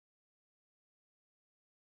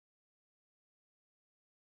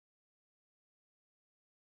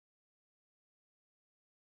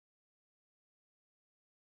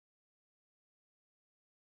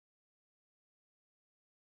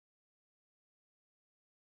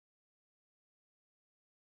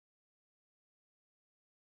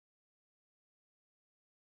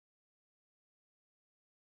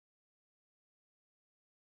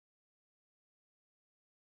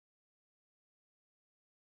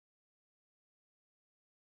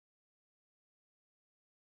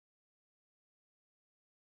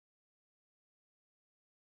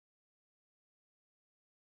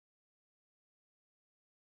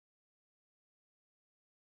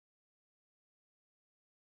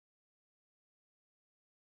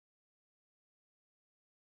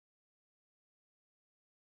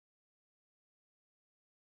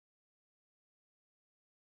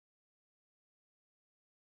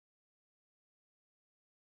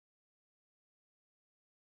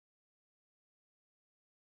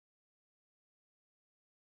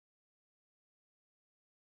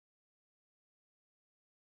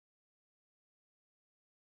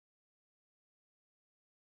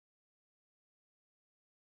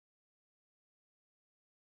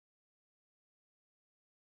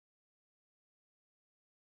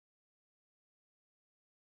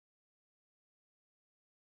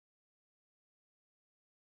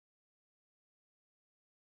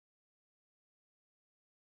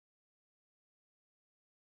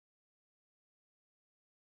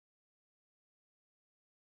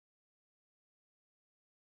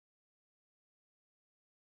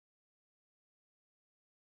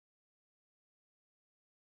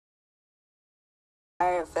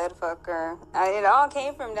 tired of fed fucker. It all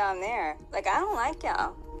came from down there. Like, I don't like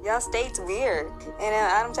y'all. Y'all state's weird, and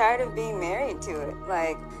I'm tired of being married to it.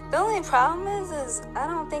 Like, the only problem is I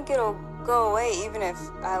don't think it'll go away even if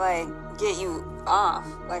I, like, get you off.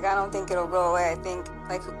 Like, I don't think it'll go away. I think,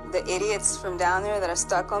 like, the idiots from down there that are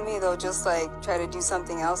stuck on me, they'll just, like, try to do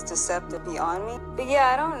something else deceptive beyond me. But yeah,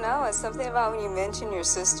 I don't know. It's something about when you mentioned your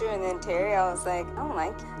sister and then Terry, I was like, I don't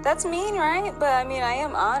like it. That's mean, right? But, I mean, I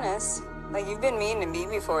am honest. Like, you've been mean to me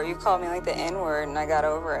before. You called me, like, the N-word, and I got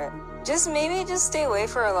over it. Maybe just stay away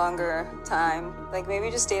for a longer time. Like, maybe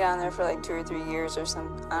just stay down there for, like, 2 or 3 years or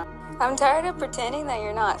something. I'm tired of pretending that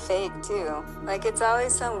you're not fake, too. Like, it's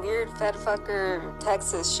always some weird fed fucker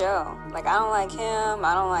Texas show. Like, I don't like him,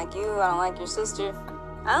 I don't like you, I don't like your sister.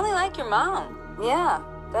 I only like your mom. Yeah,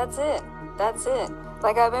 that's it. That's it.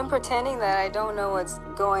 Like, I've been pretending that I don't know what's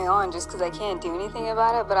going on just because I can't do anything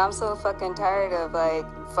about it, but I'm so fucking tired of, like,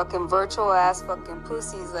 fucking virtual ass fucking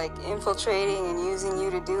pussies, like, infiltrating and using you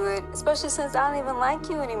to do it, especially since I don't even like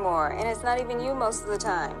you anymore, and it's not even you most of the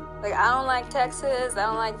time. Like, I don't like Texas, I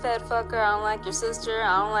don't like fed fucker, I don't like your sister,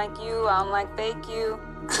 I don't like you, I don't like fake you.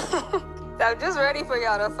 I'm just ready for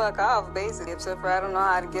y'all to fuck off, basically, except for I don't know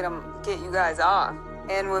how to get you guys off.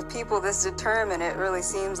 And with people this determined, it really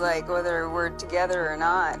seems like whether we're together or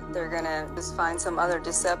not, they're gonna just find some other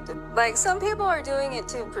deceptive. Like, some people are doing it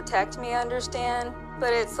to protect me, understand?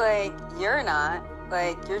 But it's like, you're not.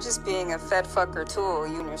 Like, you're just being a fed fucker tool,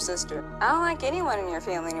 you and your sister. I don't like anyone in your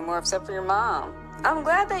family anymore except for your mom. I'm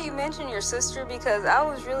glad that you mentioned your sister because I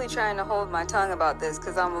was really trying to hold my tongue about this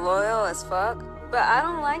because I'm loyal as fuck. But I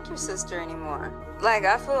don't like your sister anymore. Like,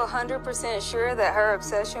 I feel 100% sure that her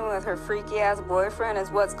obsession with her freaky-ass boyfriend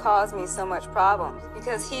is what's caused me so much problems.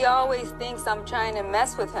 Because he always thinks I'm trying to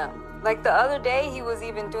mess with him. Like, the other day, he was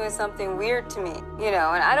even doing something weird to me, you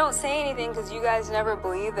know? And I don't say anything because you guys never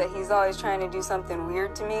believe that he's always trying to do something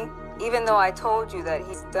weird to me. Even though I told you that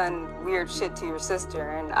he's done weird shit to your sister,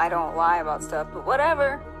 and I don't lie about stuff. But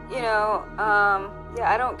whatever, you know,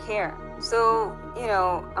 yeah, I don't care. So, you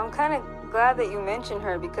know, I'm kind of glad that you mentioned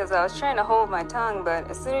her because I was trying to hold my tongue, but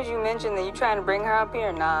as soon as you mentioned that you're trying to bring her up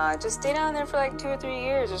here, nah, just stay down there for like 2 or 3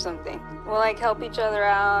 years or something. We'll like help each other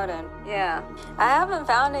out, and yeah. I haven't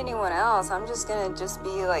found anyone else. I'm just gonna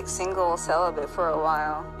be like single celibate for a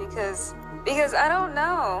while because I don't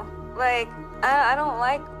know. Like, I don't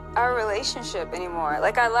like our relationship anymore.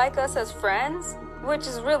 Like, I like us as friends, which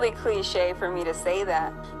is really cliche for me to say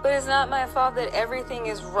that, but it's not my fault that everything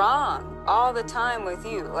is wrong all the time with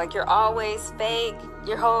you. Like, you're always fake.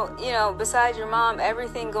 Your whole, you know, besides your mom,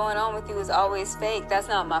 everything going on with you is always fake. That's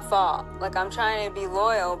not my fault. Like, I'm trying to be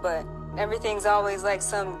loyal, but everything's always like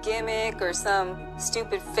some gimmick or some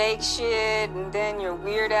stupid fake shit, and then your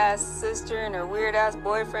weird-ass sister and her weird-ass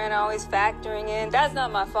boyfriend always factoring in. That's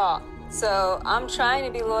not my fault. So I'm trying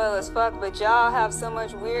to be loyal as fuck, but y'all have so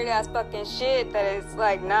much weird-ass fucking shit that it's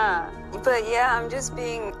like, nah. But yeah, I'm just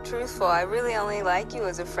being truthful. I really only like you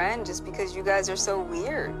as a friend just because you guys are so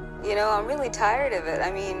weird. You know, I'm really tired of it.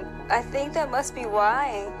 I mean, I think that must be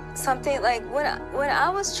why. Something like when I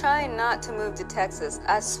was trying not to move to Texas,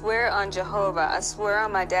 I swear on Jehovah, I swear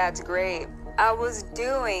on my dad's grave, I was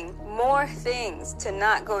doing more things to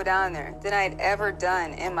not go down there than I'd ever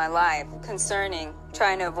done in my life concerning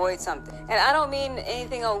trying to avoid something. And I don't mean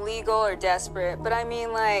anything illegal or desperate, but I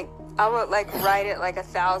mean like I would like write it like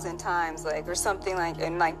 1,000 times, like, or something like,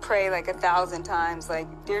 and like pray like 1,000 times, like,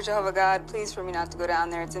 dear Jehovah God, please for me not to go down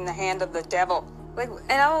there. It's in the hand of the devil. Like,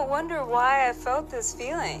 and I would wonder why I felt this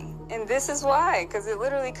feeling. And this is why, because it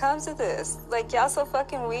literally comes to this. Like, y'all so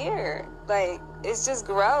fucking weird. Like, it's just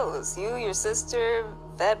gross. You, your sister,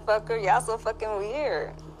 fed fucker, y'all so fucking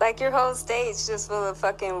weird. Like, your whole state's just full of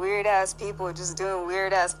fucking weird-ass people just doing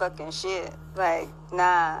weird-ass fucking shit. Like,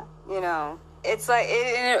 nah, you know. It's like,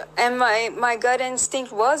 and my gut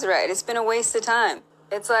instinct was right. It's been a waste of time.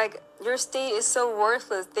 It's like, your state is so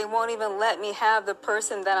worthless, they won't even let me have the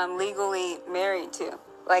person that I'm legally married to.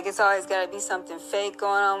 Like, it's always got to be something fake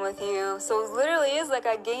going on with you. So it literally is like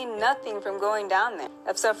I gained nothing from going down there,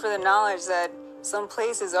 except for the knowledge that some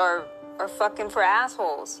places are fucking for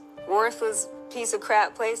assholes. Worthless piece of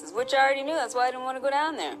crap places, which I already knew. That's why I didn't want to go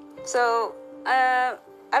down there. So, I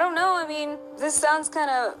don't know. I mean, this sounds kind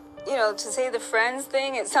of, you know, to say the friends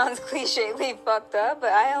thing, it sounds clichély fucked up,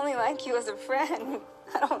 but I only like you as a friend.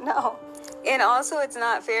 I don't know. And also, it's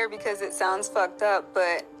not fair because it sounds fucked up,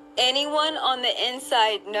 but anyone on the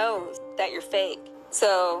inside knows that you're fake.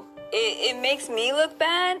 So it makes me look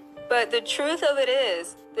bad, but the truth of it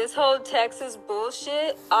is, this whole Texas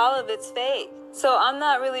bullshit, all of it's fake. So I'm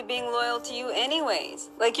not really being loyal to you anyways.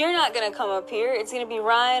 Like, you're not gonna come up here. It's gonna be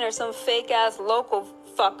Ryan or some fake-ass local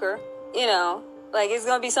fucker, you know. Like, it's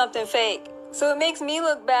gonna be something fake. So it makes me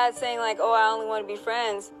look bad saying like, oh, I only want to be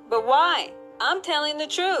friends. But why? I'm telling the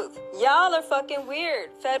truth. Y'all are fucking weird.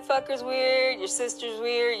 Fed fucker's weird, your sister's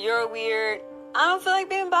weird, you're weird. I don't feel like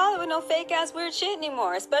being bothered with no fake ass weird shit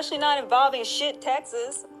anymore, especially not involving shit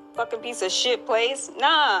Texas. Fucking piece of shit place.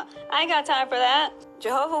 Nah, I ain't got time for that.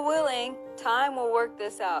 Jehovah willing, time will work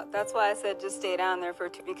this out. That's why I said just stay down there for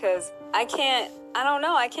 2, because I don't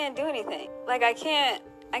know, I can't do anything. Like, I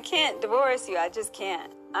can't divorce you, I just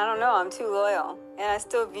can't. I don't know, I'm too loyal. And I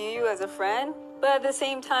still view you as a friend, but at the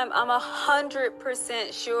same time, I'm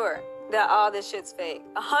 100% sure that all this shit's fake.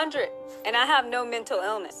 100. And I have no mental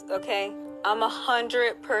illness, okay? I'm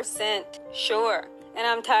 100% sure. And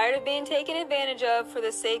I'm tired of being taken advantage of for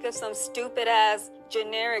the sake of some stupid ass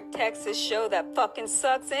generic Texas show that fucking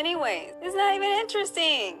sucks anyways. It's not even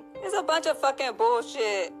interesting. It's a bunch of fucking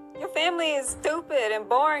bullshit. Your family is stupid and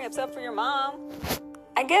boring except for your mom.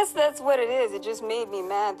 I guess that's what it is. It just made me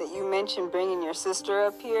mad that you mentioned bringing your sister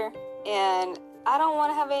up here. And I don't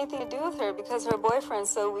want to have anything to do with her because her boyfriend's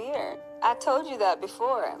so weird. I told you that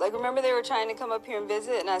before. Like, remember they were trying to come up here and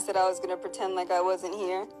visit and I said I was going to pretend like I wasn't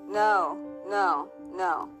here? No.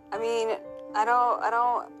 I mean, I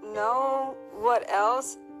don't know what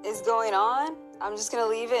else is going on. I'm just going to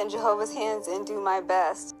leave it in Jehovah's hands and do my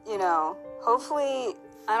best. You know, hopefully,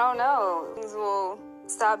 I don't know, things will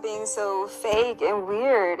stop being so fake and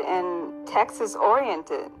weird and Texas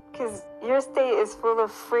oriented. Because your state is full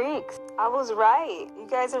of freaks. I was right. You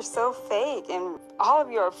guys are so fake and all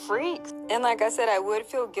of you are freaks. And like I said, I would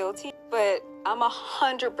feel guilty, but I'm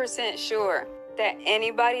 100% sure that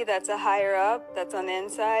anybody that's a higher up, that's on the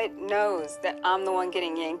inside, knows that I'm the one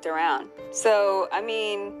getting yanked around. So, I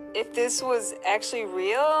mean, if this was actually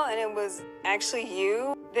real and it was actually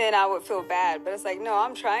you, then I would feel bad. But it's like, no,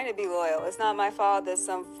 I'm trying to be loyal. It's not my fault that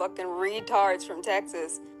some fucking retards from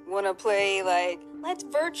Texas want to play like, let's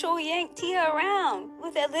virtual yank Tia around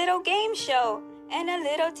with a little game show and a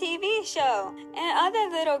little TV show and other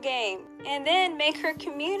little game and then make her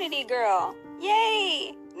community girl.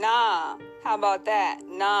 Yay! Nah. How about that?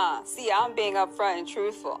 Nah. See, I'm being upfront and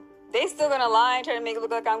truthful. They still gonna lie and try to make it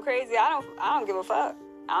look like I'm crazy. I don't give a fuck.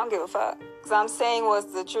 I don't give a fuck. Because I'm saying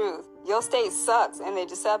what's the truth. Your state sucks and they're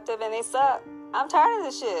deceptive and they suck. I'm tired of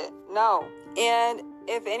this shit. No. And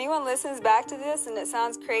if anyone listens back to this and it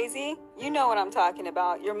sounds crazy, you know what I'm talking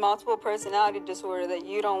about. Your multiple personality disorder that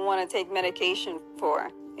you don't want to take medication for.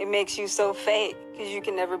 It makes you so fake because you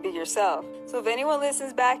can never be yourself. So if anyone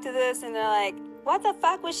listens back to this and they're like, what the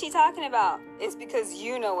fuck was she talking about? It's because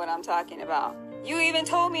you know what I'm talking about. You even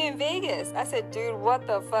told me in Vegas. I said, dude, what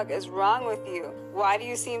the fuck is wrong with you? Why do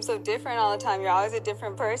you seem so different all the time? You're always a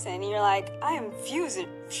different person. And you're like, I am fusion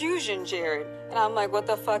Jarred. And I'm like, what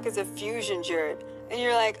the fuck is a fusion Jarred? And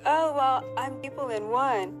you're like, oh, well, I'm people in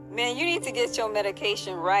one. Man, you need to get your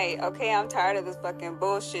medication right, okay? I'm tired of this fucking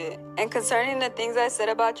bullshit. And concerning the things I said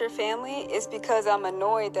about your family, it's because I'm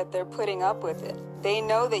annoyed that they're putting up with it. They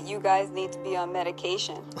know that you guys need to be on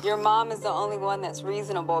medication. Your mom is the only one that's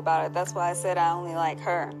reasonable about it. That's why I said I only like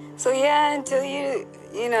her. So yeah, until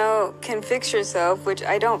you know, can fix yourself, which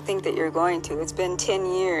I don't think that you're going to. It's been 10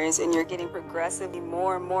 years and you're getting progressively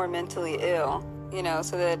more and more mentally ill, you know,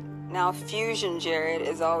 so that now fusion Jarred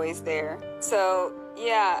is always there. So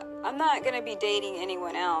yeah, I'm not gonna be dating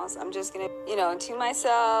anyone else. I'm just gonna, you know, to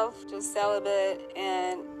myself, just celibate,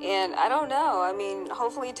 and I don't know. I mean,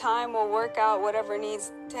 hopefully time will work out whatever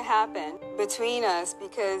needs to happen between us,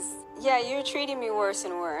 because yeah, you're treating me worse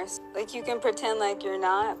and worse. Like, you can pretend like you're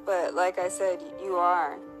not, but like I said, you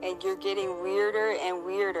are, and you're getting weirder and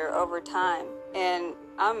weirder over time. And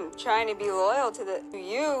I'm trying to be loyal to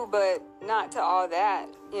you, but not to all that,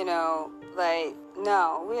 you know, like,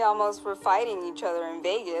 no, we almost were fighting each other in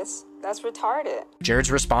Vegas. That's retarded.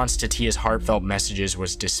 Jarred's response to Tia's heartfelt messages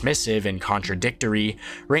was dismissive and contradictory,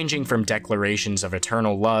 ranging from declarations of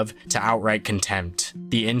eternal love to outright contempt.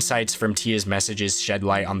 The insights from Tia's messages shed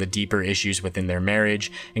light on the deeper issues within their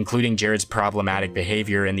marriage, including Jarred's problematic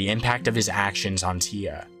behavior and the impact of his actions on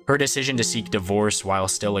Tia. Her decision to seek divorce while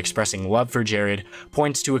still expressing love for Jarred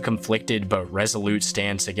points to a conflicted but resolute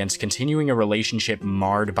stance against continuing a relationship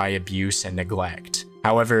marred by abuse and neglect.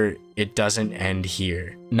 However, it doesn't end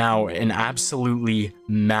here. Now, an absolutely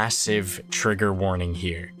massive trigger warning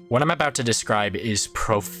here. What I'm about to describe is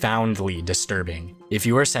profoundly disturbing. If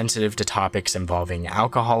you are sensitive to topics involving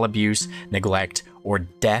alcohol abuse, neglect, or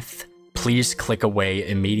death, please click away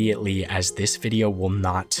immediately, as this video will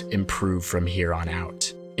not improve from here on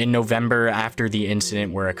out. In November, after the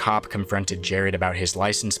incident where a cop confronted Jarred about his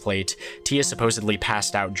license plate, Tia supposedly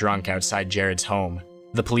passed out drunk outside Jarred's home.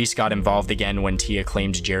 The police got involved again when Tia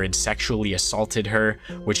claimed Jarred sexually assaulted her,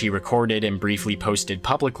 which he recorded and briefly posted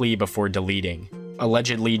publicly before deleting.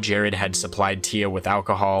 Allegedly, Jarred had supplied Tia with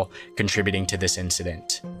alcohol, contributing to this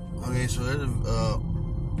incident. Okay, so there's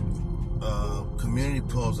a community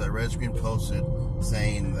post that Red Screen posted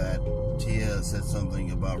saying that Tia said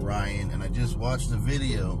something about Ryan, and I just watched the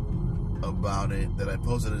video about it that I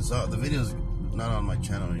posted. The video's not on my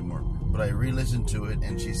channel anymore, but I re-listened to it,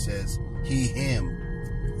 and she says he, him.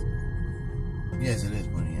 Yes, it is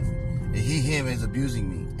funny. He, him is abusing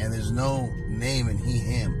me, and there's no name in he,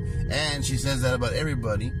 him. And she says that about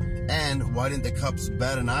everybody. And why didn't the cops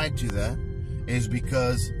bat an eye to that? Is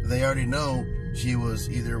because they already know she was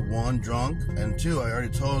either one, drunk, and two, I already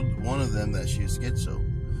told one of them that she was schizo.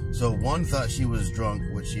 So one thought she was drunk,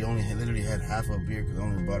 which she only literally had half a beer because I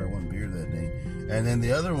only bought her one beer that day. And then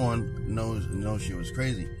the other one knows she was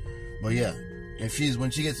crazy. But yeah. When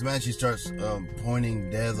she gets mad, she starts pointing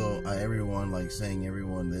dedo at everyone, like saying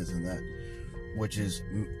everyone this and that, which is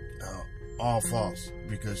all false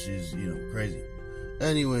because she's, crazy.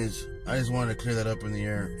 Anyways, I just wanted to clear that up in the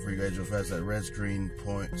air for you guys real fast. That Red Screen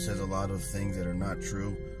point says a lot of things that are not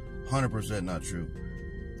true, 100% not true.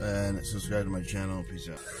 And subscribe to my channel. Peace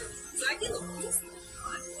out.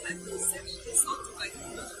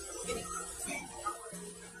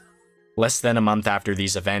 Less than a month after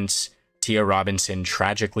these events, Tia Robinson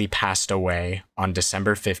tragically passed away on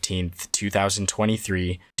December 15th,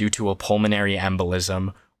 2023 due to a pulmonary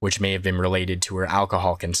embolism, which may have been related to her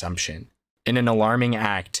alcohol consumption. In an alarming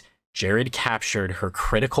act, Jarred captured her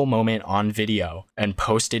critical moment on video and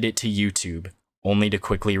posted it to YouTube, only to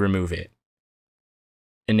quickly remove it.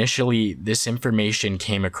 Initially, this information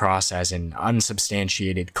came across as an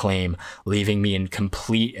unsubstantiated claim, leaving me in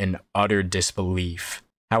complete and utter disbelief.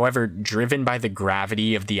 However, driven by the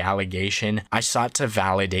gravity of the allegation, I sought to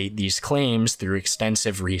validate these claims through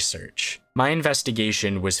extensive research. My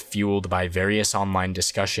investigation was fueled by various online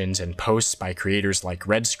discussions and posts by creators like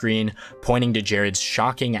Red Screen, pointing to Jarred's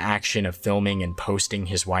shocking action of filming and posting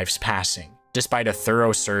his wife's passing. Despite a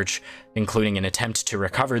thorough search, including an attempt to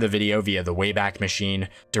recover the video via the Wayback Machine,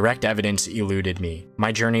 direct evidence eluded me.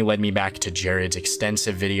 My journey led me back to Jarred's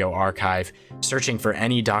extensive video archive, searching for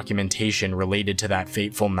any documentation related to that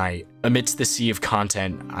fateful night. Amidst the sea of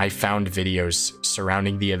content, I found videos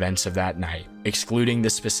surrounding the events of that night, excluding the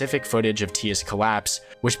specific footage of Tia's collapse,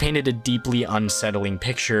 which painted a deeply unsettling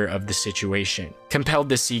picture of the situation. Compelled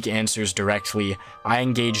to seek answers directly, I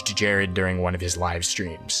engaged Jarred during one of his live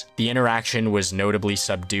streams. The interaction was notably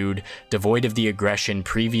subdued, devoid of the aggression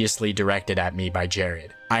previously directed at me by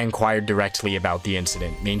Jarred. I inquired directly about the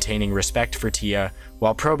incident, maintaining respect for Tia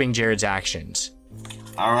while probing Jarred's actions.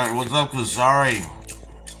 Alright, what's up, Kusari?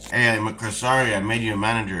 Hey, I'm Kusari. I made you a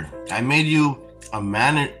manager. I made you a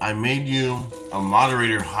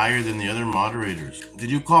moderator higher than the other moderators.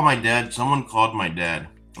 Did you call my dad? Someone called my dad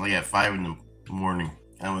like at 5 in the morning.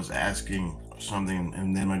 I was asking something,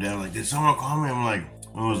 and then my dad was like, did someone call me? I'm like,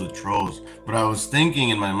 it was the trolls. But I was thinking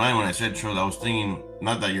in my mind when I said trolls, I was thinking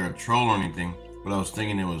not that you're a troll or anything, but I was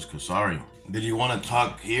thinking it was Kusari. Did you want to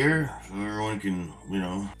talk here so everyone can,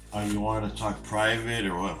 or you wanted to talk private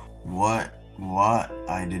or what? What?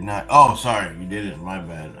 I did not. Oh, sorry, you did it. My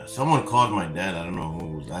bad. Someone called my dad. I don't know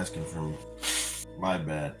who was asking for me. My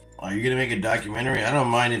bad. Are you gonna make a documentary? I don't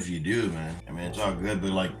mind if you do, man. I mean, it's all good,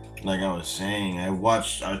 but like I was saying,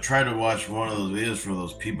 I tried to watch one of those videos for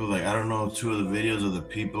those people. Like, I don't know, 2 of the videos of the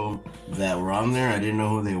people that were on there. I didn't know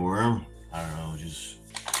who they were. I don't know,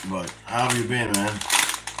 but how have you been, man?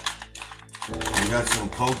 I got some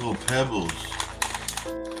Cocoa Pebbles.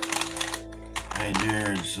 Hey,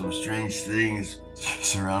 Jarred, some strange things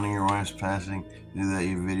surrounding your wife's passing. Do that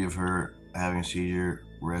you video of her having a seizure.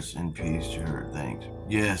 Rest in peace to her. Thanks.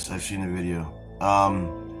 Yes, I've seen the video.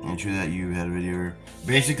 And true that you had a video of her.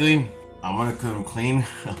 Basically, I want to come clean.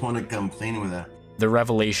 I want to come clean with that. The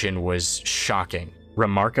revelation was shocking.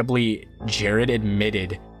 Remarkably, Jarred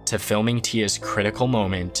admitted to filming Tia's critical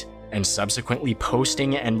moment and subsequently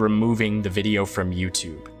posting and removing the video from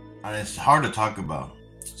YouTube. And it's hard to talk about,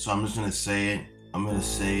 so I'm just gonna say it. I'm gonna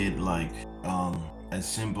say it like as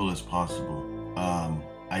simple as possible.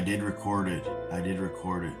 I did record it. I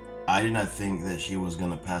did not think that she was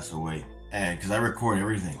gonna pass away, and because I record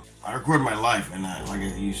everything. I record my life, and like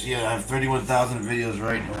you see, I have 31,000 videos,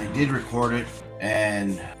 right? And I did record it,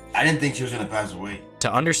 and I didn't think she was gonna pass away.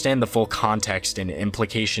 To understand the full context and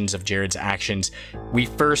implications of Jarred's actions, we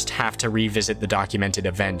first have to revisit the documented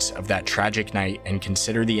events of that tragic night and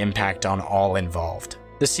consider the impact on all involved.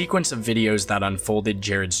 The sequence of videos that unfolded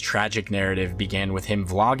Jarred's tragic narrative began with him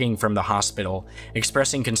vlogging from the hospital,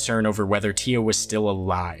 expressing concern over whether Tia was still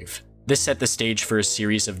alive. This set the stage for a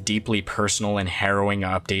series of deeply personal and harrowing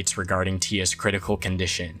updates regarding Tia's critical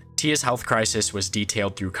condition. Tia's health crisis was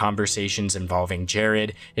detailed through conversations involving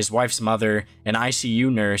Jarred, his wife's mother, an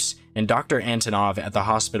ICU nurse, and Dr. Antonov at the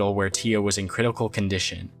hospital where Tia was in critical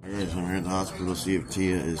condition. Yes, I'm here at the hospital to see if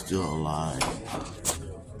Tia is still alive.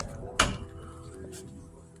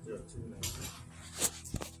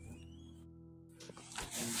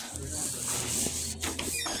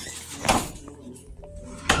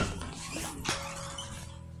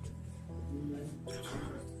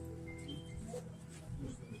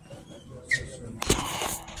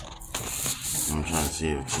 I'm trying to see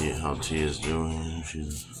if how Tia's doing. If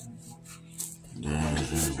she's dead or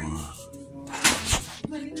what.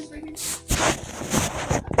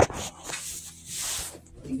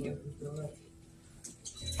 Thank you.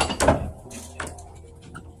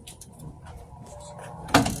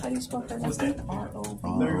 How do you spell her last name?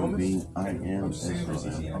 R-O-B-I-N-S-O-N.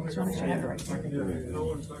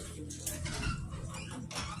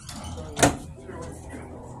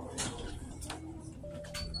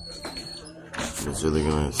 So they're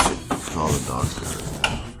gonna call the doctor.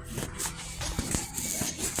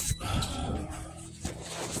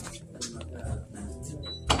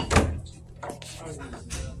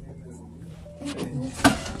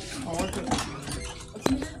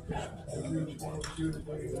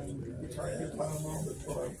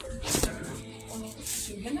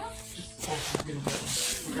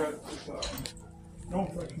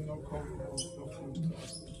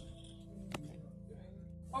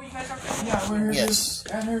 Oh, you guys are friends? Yeah, we're here. Yes.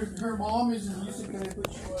 And her mom is in music that I put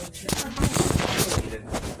you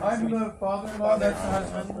on. I'm the father-in-law, that's the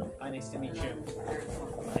husband. Hi, nice to meet you.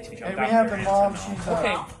 Nice to meet you. And we have the mom, she's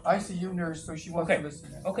an ICU nurse, so she wants to listen.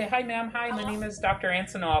 Okay, hi ma'am. Hi, my name is Dr.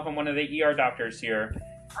 Antonov. I'm one of the ER doctors here.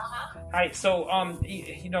 Hi, so,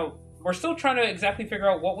 you know, we're still trying to exactly figure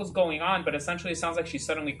out what was going on, but essentially it sounds like she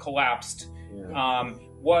suddenly collapsed. Yeah.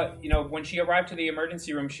 When she arrived to the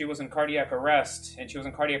emergency room, she was in cardiac arrest, and she was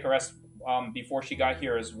in cardiac arrest before she got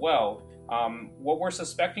here as well. What we're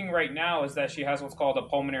suspecting right now is that she has what's called a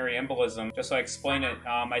pulmonary embolism. Just so I explain it,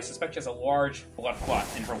 I suspect she has a large blood clot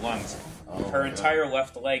in her lungs. Her entire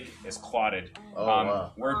left leg is clotted.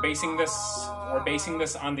 Wow. We're basing this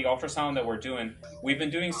on the ultrasound that we're doing. We've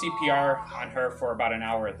been doing CPR on her for about an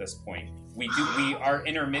hour at this point. We are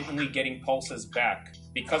intermittently getting pulses back.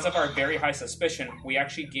 Because of our very high suspicion, we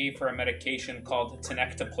actually gave her a medication called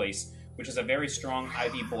tenecteplase, which is a very strong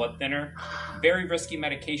IV blood thinner. Very risky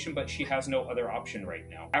medication, but she has no other option right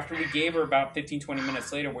now. After we gave her about 15-20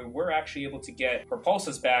 minutes later, we were actually able to get her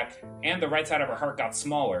pulses back, and the right side of her heart got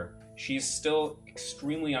smaller. She's still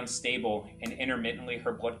extremely unstable, and intermittently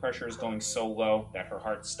her blood pressure is going so low that her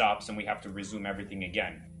heart stops and we have to resume everything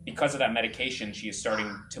again. Because of that medication, she is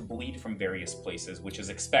starting to bleed from various places, which is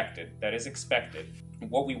expected. That is expected.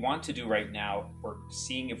 What we want to do right now, we're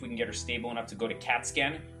seeing if we can get her stable enough to go to CAT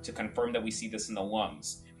scan to confirm that we see this in the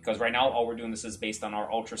lungs. Because right now, all we're doing this is based on our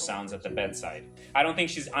ultrasounds at the bedside. I don't think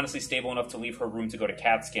she's honestly stable enough to leave her room to go to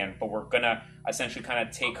CAT scan, but we're gonna essentially kind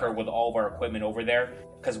of take her with all of our equipment over there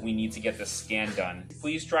because we need to get this scan done.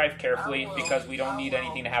 Please drive carefully because we don't need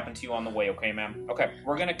anything to happen to you on the way, okay, ma'am? Okay,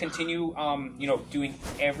 we're gonna continue, doing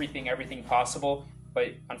everything possible,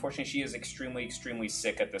 but unfortunately, she is extremely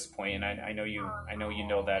sick at this point, and I know you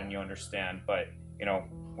know that and you understand, but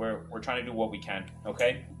we're trying to do what we can,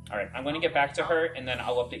 okay? All right, I'm going to get back to her, and then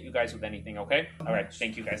I'll update you guys with anything, okay? All right,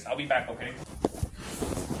 thank you guys. I'll be back, okay?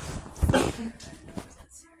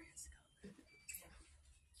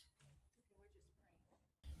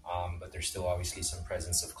 But there's still obviously some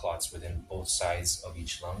presence of clots within both sides of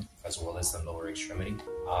each lung, as well as the lower extremity.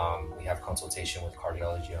 We have consultation with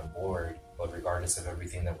cardiology on board, but regardless of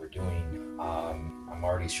everything that we're doing, I'm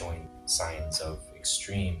already showing signs of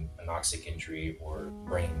extreme anoxic injury or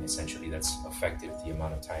brain essentially that's affected the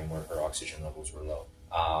amount of time where her oxygen levels were low.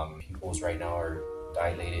 Pupils right now are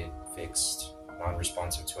dilated, fixed,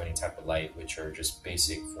 non-responsive to any type of light, which are just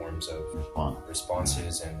basic forms of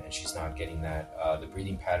responses, and she's not getting that. The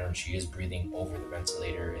breathing pattern, she is breathing over the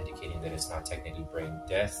ventilator, indicating that it's not technically brain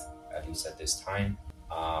death, at least at this time.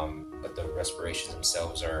 But the respirations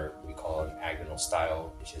themselves are, we call an agonal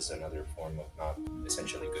style, which is another form of not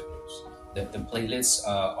essentially good news. The platelets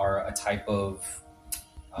are a type of...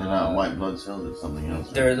 They're not white blood cells, it's something else.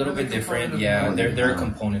 They're a little bit different, yeah. They're a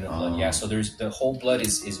component of blood, yeah. So the whole blood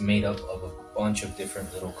is made up of a bunch of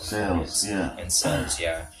different little components and cells,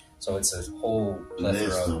 yeah. So it's a whole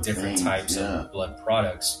plethora of different types of blood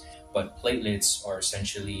products. But platelets are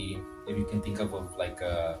essentially, if you can think of like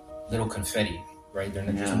a little confetti, right? They're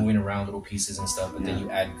not just moving around little pieces and stuff, but then you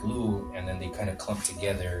add glue and then they kind of clump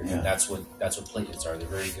together, and that's what platelets are. They're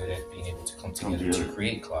very good at being able to clump together to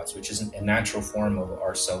create clots, which is a natural form of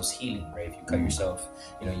our cells healing, right? If you cut yourself,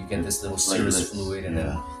 you know, you get this little serous fluid, and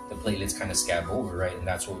then the platelets kind of scab over, right? And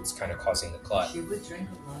that's what's kind of causing the clot. She would drink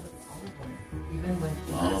a lot of olive oil, even when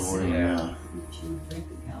she olive oil, yeah. She would drink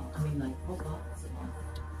a count. I mean, like 4 bottles a month.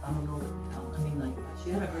 I don't know what count. I mean, like she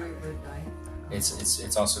had a very good diet.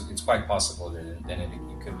 It's also quite possible that then it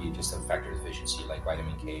could be just a factor deficiency like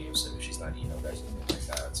vitamin K, so if she's not eating no vegetables like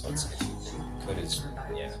that. So it's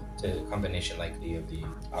a combination likely of the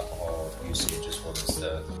alcohol usage as well as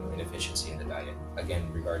the inefficiency in the diet. Again,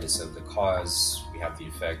 regardless of the cause, we have the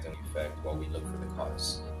effect, and the effect while we look for the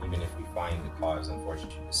cause. Even if we find the cause,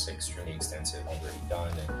 unfortunately, it's extremely extensive, already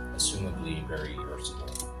done, and assumably very irreversible.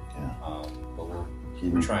 But we're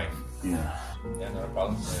trying. Yeah, not a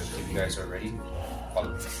problem. If you guys are ready,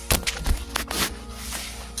 follow me.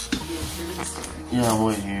 Yeah, I'm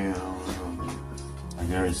waiting here. I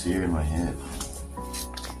can already see her in my head.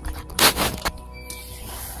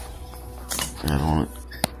 I don't want it.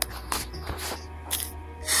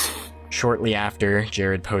 Shortly after,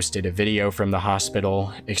 Jarred posted a video from the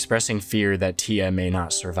hospital expressing fear that Tia may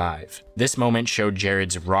not survive. This moment showed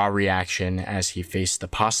Jarred's raw reaction as he faced the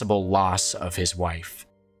possible loss of his wife.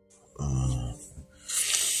 I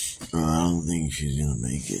don't think she's gonna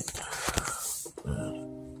make it.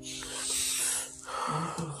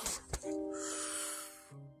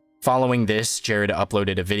 Following this, Jarred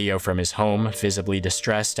uploaded a video from his home, visibly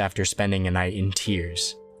distressed after spending a night in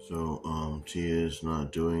tears. So, Tia's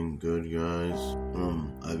not doing good, guys.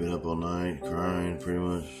 I've been up all night crying, pretty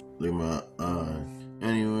much. Look at my eye.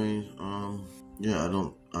 Anyways, yeah,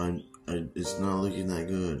 it's not looking that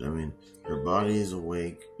good. I mean, her body is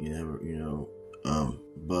awake,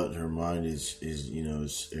 but her mind is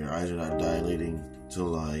her eyes are not dilating to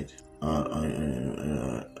light.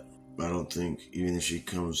 I don't think, even if she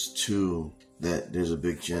comes to, that there's a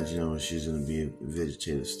big chance, she's gonna be in a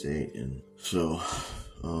vegetative state, and so,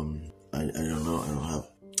 I don't know,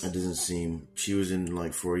 it doesn't seem, she was in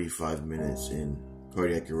like 45 minutes in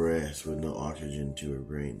cardiac arrest with no oxygen to her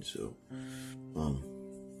brain, so,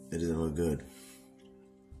 it doesn't look good.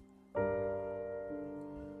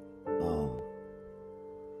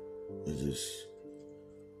 It's just,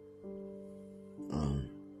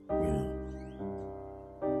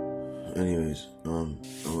 anyways, I'm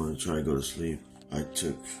gonna try to go to sleep. I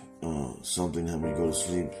took, something to help me go to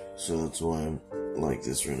sleep, so that's why I'm like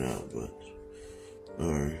this right now, but,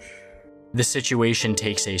 alright. The situation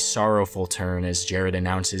takes a sorrowful turn as Jarred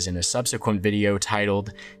announces in a subsequent video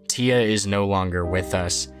titled, "Tia is no longer with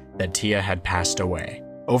us," that Tia had passed away.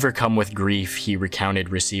 Overcome with grief, he recounted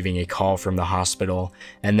receiving a call from the hospital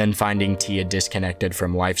and then finding Tia disconnected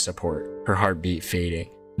from life support, her heartbeat fading.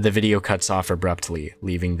 The video cuts off abruptly,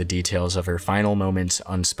 leaving the details of her final moments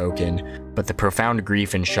unspoken, but the profound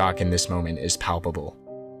grief and shock in this moment is palpable.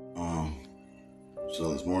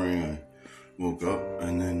 So this morning I woke up,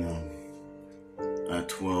 and then at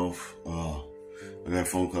 12, I got a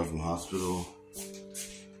phone call from the hospital,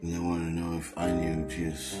 and they wanted to know if I knew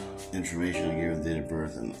Tia's information. I gave her the date of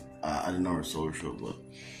birth, and I didn't know her solar show, but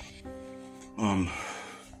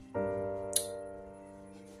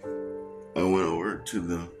I went over to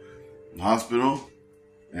the hospital,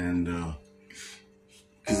 and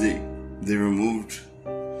because they removed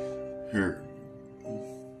her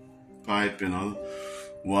pipe and all the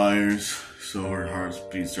wires, so her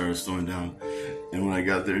heartbeat started slowing down. And when I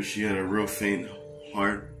got there, she had a real faint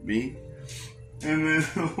heartbeat, and then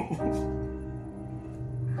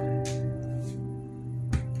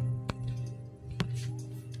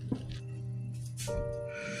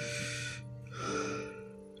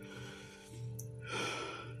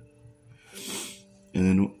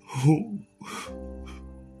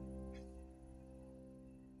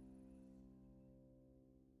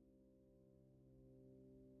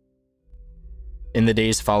In the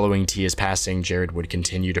days following Tia's passing, Jarred would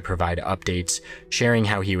continue to provide updates, sharing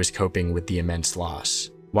how he was coping with the immense loss.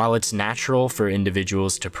 While it's natural for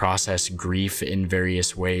individuals to process grief in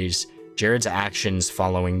various ways, Jarred's actions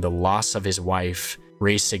following the loss of his wife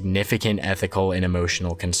raised significant ethical and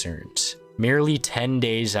emotional concerns. Merely 10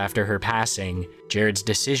 days after her passing, Jarred's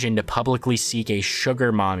decision to publicly seek a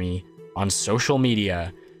sugar mommy on social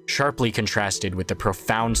media sharply contrasted with the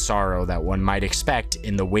profound sorrow that one might expect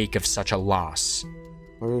in the wake of such a loss.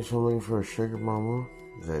 Are you looking for a sugar mama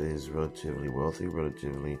that is relatively wealthy,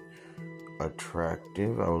 relatively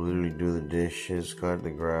attractive? I will literally do the dishes, cut the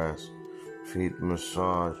grass, feed,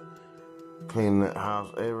 massage, clean the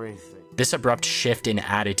house, everything. This abrupt shift in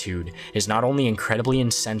attitude is not only incredibly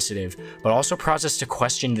insensitive, but also prompts us to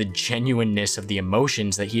question the genuineness of the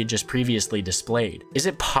emotions that he had just previously displayed. Is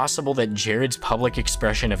it possible that Jarred's public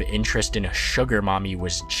expression of interest in a sugar mommy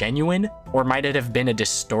was genuine? Or might it have been a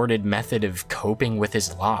distorted method of coping with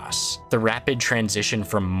his loss? The rapid transition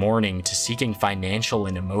from mourning to seeking financial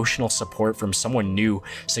and emotional support from someone new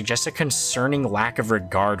suggests a concerning lack of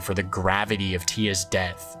regard for the gravity of Tia's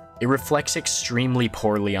death. It reflects extremely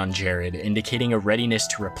poorly on Jarred, indicating a readiness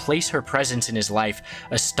to replace her presence in his life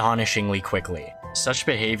astonishingly quickly. Such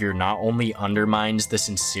behavior not only undermines the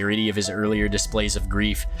sincerity of his earlier displays of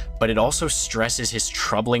grief, but it also stresses his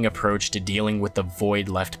troubling approach to dealing with the void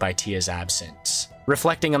left by Tia's absence.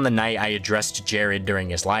 Reflecting on the night I addressed Jarred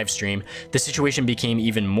during his livestream, the situation became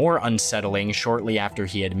even more unsettling shortly after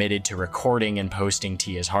he admitted to recording and posting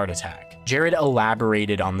Tia's heart attack. Jarred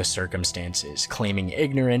elaborated on the circumstances, claiming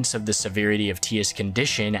ignorance of the severity of Tia's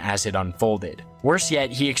condition as it unfolded. Worse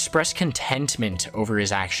yet, he expressed contentment over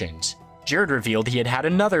his actions. Jarred revealed he had had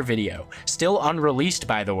another video, still unreleased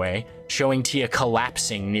by the way, showing Tia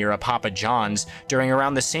collapsing near a Papa John's during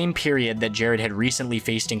around the same period that Jarred had recently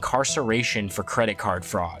faced incarceration for credit card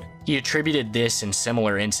fraud. He attributed this and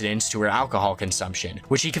similar incidents to her alcohol consumption,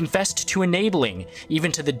 which he confessed to enabling,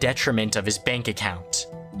 even to the detriment of his bank account.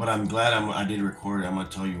 But I'm glad I did record it. I'm gonna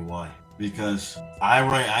tell you why. Because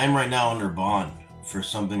I'm right now under bond for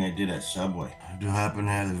something I did at Subway. I do happen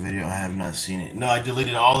to have the video. I have not seen it. No, I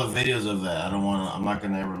deleted all the videos of that. I'm not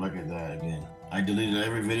gonna ever look at that again. I deleted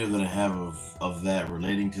every video that I have of that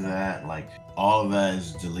relating to that. Like, all of that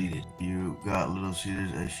is deleted. You got Little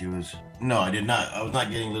Caesars as she was... No, I did not. I was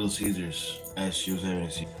not getting Little Caesars as she was having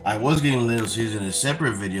a seizure. I was getting Little Caesars in a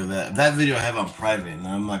separate video. That video I have on private, and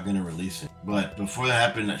I'm not going to release it. But before that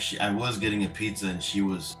happened, I was getting a pizza, and she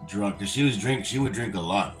was drunk. Because she would drink a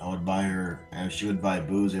lot. I would buy her, and she would buy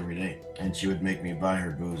booze every day. And she would make me buy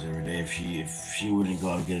her booze every day if she wouldn't go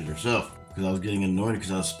out and get it herself. Because I was getting annoyed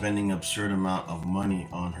because I was spending absurd amount of money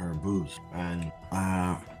on her booze. And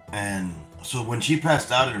so when she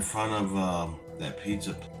passed out in front of that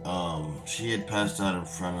pizza, she had passed out in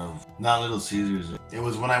front of, not Little Caesars. It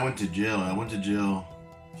was when I went to jail. I went to jail.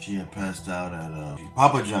 She had passed out at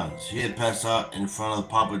Papa John's. She had passed out in front of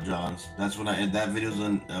Papa John's. That's when that video's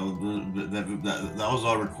on, that was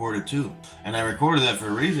all recorded too. And I recorded that for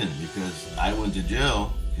a reason, because I went to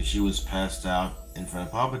jail because she was passed out in front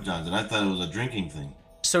of Papa John's, and I thought it was a drinking thing.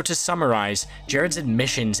 So to summarize, Jarred's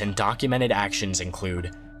admissions and documented actions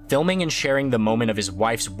include filming and sharing the moment of his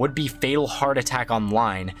wife's would-be fatal heart attack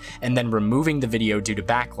online, and then removing the video due to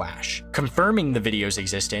backlash, confirming the video's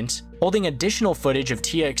existence, holding additional footage of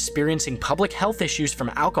Tia experiencing public health issues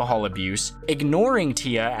from alcohol abuse, ignoring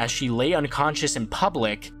Tia as she lay unconscious in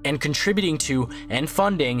public, and contributing to and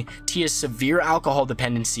funding Tia's severe alcohol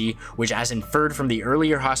dependency, which, as inferred from the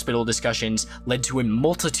earlier hospital discussions, led to a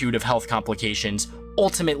multitude of health complications,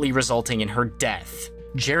 ultimately resulting in her death.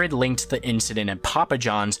 Jarred linked the incident at Papa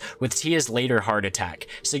John's with Tia's later heart attack,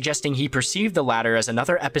 suggesting he perceived the latter as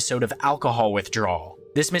another episode of alcohol withdrawal.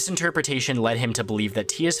 This misinterpretation led him to believe that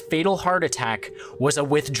Tia's fatal heart attack was a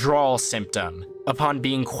withdrawal symptom. Upon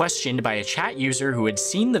being questioned by a chat user who had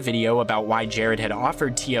seen the video about why Jarred had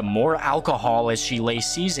offered Tia more alcohol as she lay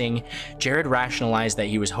seizing, Jarred rationalized that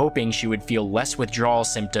he was hoping she would feel less withdrawal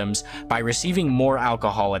symptoms by receiving more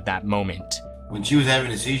alcohol at that moment. When she was having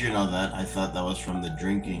a seizure and all that, I thought that was from the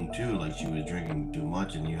drinking too, like she was drinking too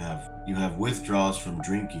much, and you have withdrawals from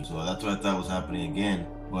drinking. So that's what I thought was happening again,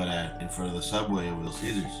 but in front of the Subway at Little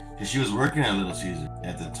Caesars. Because she was working at Little Caesars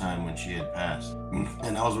at the time when she had passed.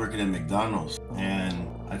 And I was working at McDonald's. And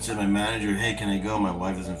I said to my manager, hey, can I go? My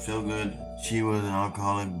wife doesn't feel good. She was an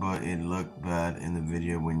alcoholic, but it looked bad in the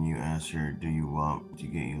video when you asked her, do you want to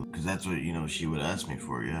get you? Because that's what, she would ask me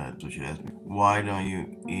for. Yeah, that's what she'd ask me. Why don't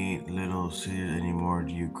you eat Little Caesars anymore?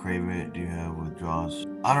 Do you crave it? Do you have withdrawals?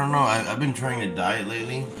 I don't know. I've been trying to diet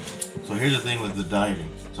lately. So here's the thing with the dieting.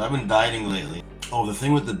 So I've been dieting lately. Oh, the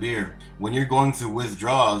thing with the beer. When you're going through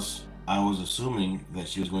withdrawals, I was assuming that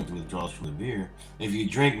she was going through withdrawals from the beer. If you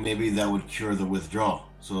drink, maybe that would cure the withdrawal.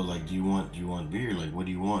 So like, do you want beer? Like, what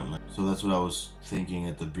do you want? Like, so that's what I was thinking,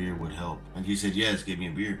 that the beer would help. And she said, yes, give me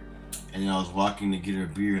a beer. And then I was walking to get her a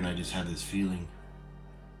beer, and I just had this feeling.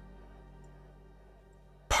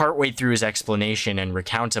 Partway through his explanation and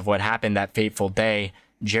recount of what happened that fateful day,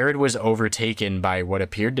 Jarred was overtaken by what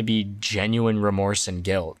appeared to be genuine remorse and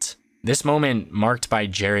guilt. This moment, marked by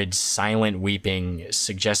Jarred's silent weeping,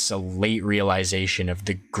 suggests a late realization of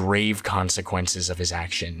the grave consequences of his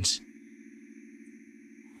actions.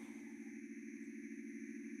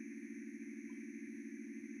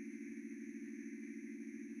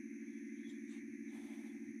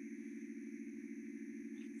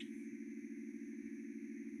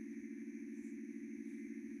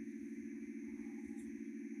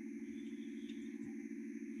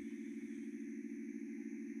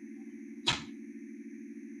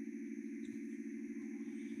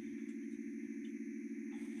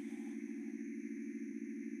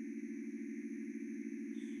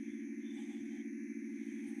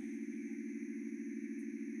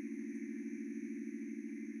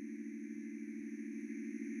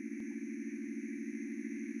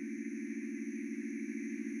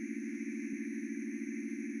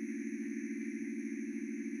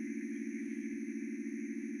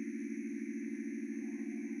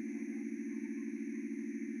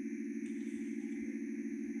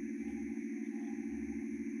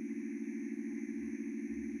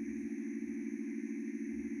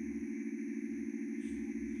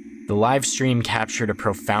 live stream captured a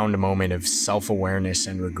profound moment of self-awareness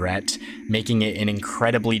and regret, making it an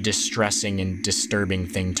incredibly distressing and disturbing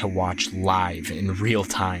thing to watch live in real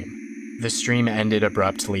time. The stream ended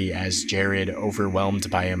abruptly as Jarred, overwhelmed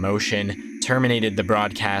by emotion, terminated the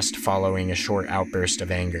broadcast following a short outburst of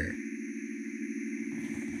anger.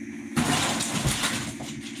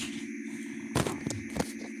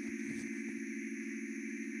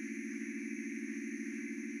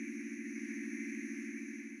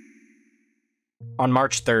 On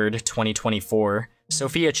March 3rd, 2024,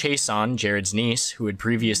 Sophia Chason, Jarred's niece, who had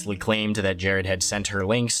previously claimed that Jarred had sent her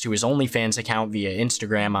links to his OnlyFans account via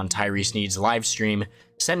Instagram on Tyrese Need's livestream,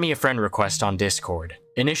 sent me a friend request on Discord.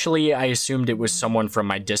 Initially, I assumed it was someone from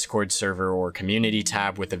my Discord server or community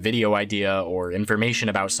tab with a video idea or information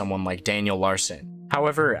about someone like Daniel Larson.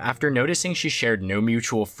 However, after noticing she shared no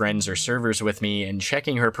mutual friends or servers with me and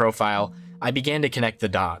checking her profile, I began to connect the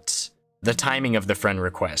dots. The timing of the friend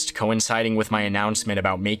request, coinciding with my announcement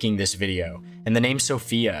about making this video, and the name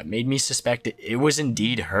Sophia made me suspect it was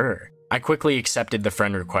indeed her. I quickly accepted the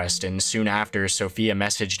friend request, and soon after, Sophia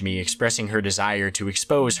messaged me expressing her desire to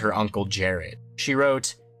expose her uncle Jarred. She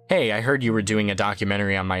wrote, "Hey, I heard you were doing a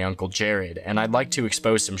documentary on my uncle Jarred, and I'd like to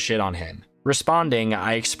expose some shit on him." Responding,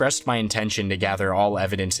 I expressed my intention to gather all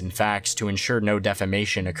evidence and facts to ensure no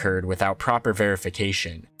defamation occurred without proper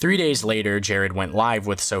verification. 3 days later, Jarred went live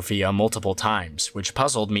with Sophia multiple times, which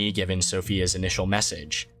puzzled me given Sophia's initial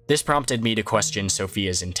message. This prompted me to question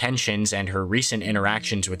Sophia's intentions and her recent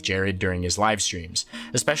interactions with Jarred during his live streams,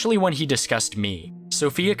 especially when he discussed me.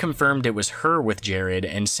 Sophia confirmed it was her with Jarred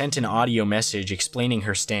and sent an audio message explaining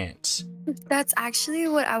her stance. That's actually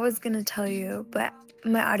what I was gonna tell you, but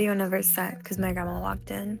my audio never set because my grandma walked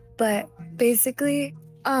in. But basically,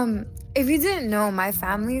 if you didn't know, my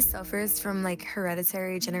family suffers from like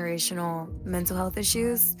hereditary generational mental health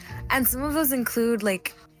issues. And some of those include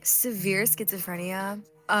like severe schizophrenia,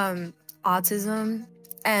 autism,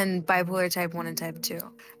 and bipolar type 1 and type 2,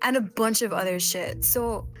 and a bunch of other shit.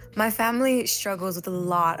 So my family struggles with a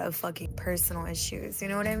lot of fucking personal issues, you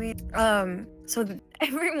know what I mean? So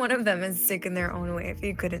every one of them is sick in their own way, if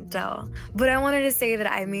you couldn't tell. But I wanted to say that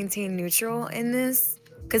I maintain neutral in this,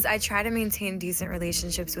 because I try to maintain decent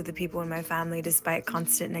relationships with the people in my family despite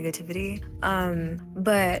constant negativity.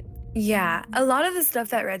 But yeah, a lot of the stuff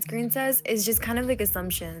that Red Screen says is just kind of like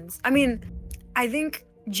assumptions. I mean, I think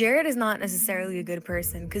Jarred is not necessarily a good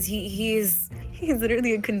person because he's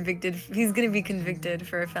literally he's gonna be convicted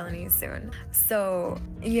for a felony soon. So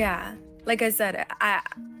yeah, like I said,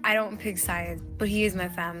 I don't pick sides, but he is my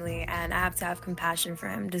family and I have to have compassion for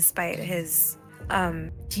him despite his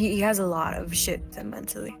he has a lot of shit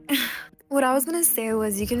mentally. What I was gonna say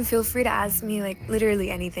was you can feel free to ask me like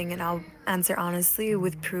literally anything and I'll answer honestly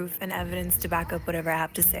with proof and evidence to back up whatever I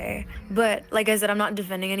have to say. But like I said, I'm not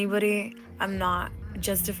defending anybody. I'm not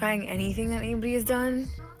justifying anything that anybody has done.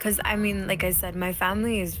 Because I mean, like I said, my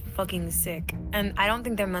family is fucking sick. And I don't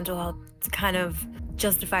think their mental health kind of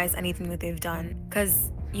justifies anything that they've done. Because,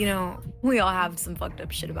 you know, we all have some fucked up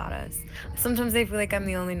shit about us. Sometimes I feel like I'm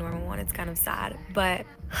the only normal one. It's kind of sad. But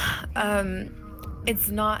it's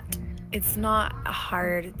not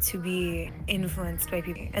hard to be influenced by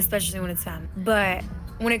people, especially when it's family. But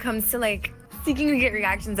when it comes to like seeking to get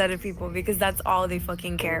reactions out of people, because that's all they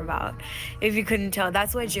fucking care about. If you couldn't tell,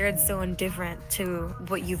 that's why Jarred's so indifferent to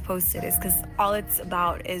what you've posted, is because all it's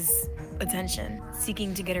about is attention,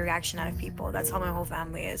 seeking to get a reaction out of people. That's how my whole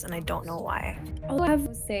family is, and I don't know why. All I have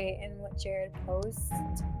to say in what Jarred posts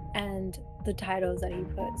and the titles that he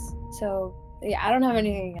puts. So yeah, I don't have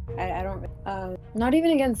anything. I don't. Not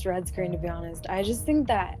even against Red Screen, to be honest. I just think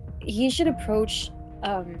that he should approach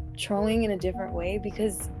trolling in a different way,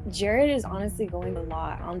 because Jarred is honestly going a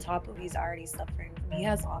lot on top of he's already suffering. He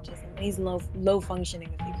has autism and he's low functioning,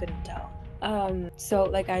 if you couldn't tell. So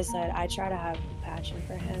like I said, I try to have compassion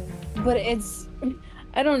for him, but it's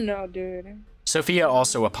I don't know, dude. Sophia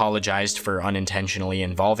also apologized for unintentionally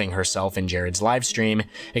involving herself in Jarred's livestream,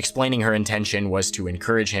 explaining her intention was to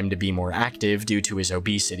encourage him to be more active due to his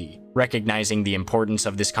obesity. Recognizing the importance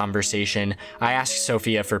of this conversation, I asked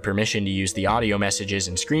Sophia for permission to use the audio messages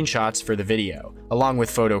and screenshots for the video, along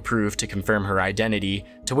with photo proof to confirm her identity,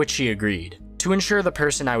 to which she agreed. To ensure the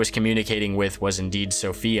person I was communicating with was indeed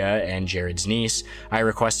Sophia and Jarred's niece, I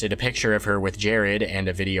requested a picture of her with Jarred and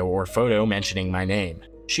a video or photo mentioning my name.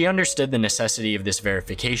 She understood the necessity of this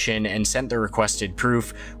verification and sent the requested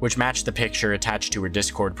proof, which matched the picture attached to her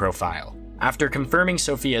Discord profile. After confirming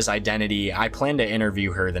Sophia's identity, I planned to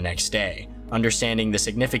interview her the next day. understanding the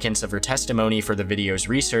significance of her testimony for the video's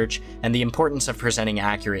research and the importance of presenting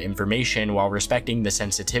accurate information while respecting the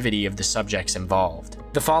sensitivity of the subjects involved.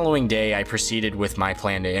 The following day, I proceeded with my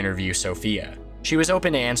plan to interview Sophia. She was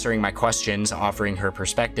open to answering my questions, offering her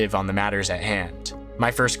perspective on the matters at hand. My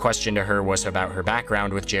first question to her was about her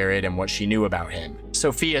background with Jarred and what she knew about him.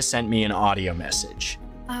 Sophia sent me an audio message.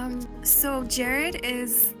 So Jarred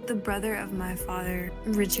is the brother of my father,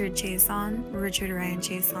 Richard Ryan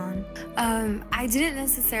Chason. I didn't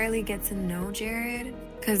necessarily get to know Jarred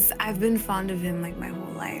because I've been fond of him like my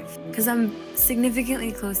whole life because I'm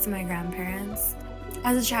significantly close to my grandparents.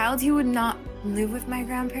 As a child, he would not live with my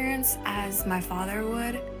grandparents as my father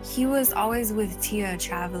would. He was always with Tia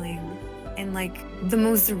traveling in like the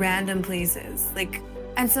most random places.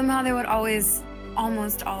 And somehow they would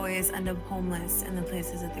almost always end up homeless in the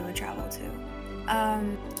places that they would travel to.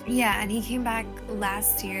 Yeah, and he came back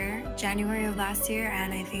last year, January of last year,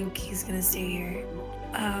 and I think he's gonna stay here.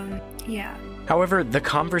 Yeah. However, the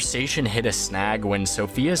conversation hit a snag when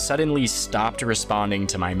Sophia suddenly stopped responding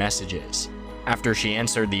to my messages. After she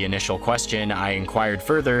answered the initial question, I inquired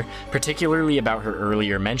further, particularly about her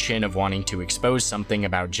earlier mention of wanting to expose something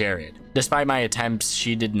about Jarred. Despite my attempts,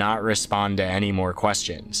 she did not respond to any more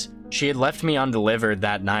questions. She had left me undelivered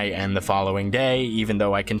that night and the following day, even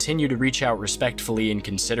though I continued to reach out respectfully and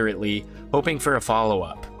considerately, hoping for a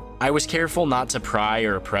follow-up. I was careful not to pry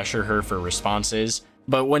or pressure her for responses,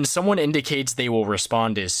 but when someone indicates they will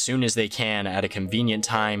respond as soon as they can at a convenient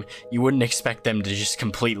time, you wouldn't expect them to just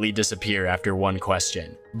completely disappear after one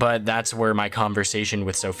question. But that's where my conversation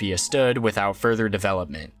with Sophia stood without further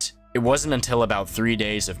development. It wasn't until about 3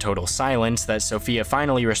 days of total silence that Sophia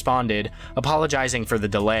finally responded, apologizing for the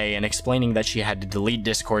delay and explaining that she had to delete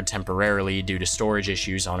Discord temporarily due to storage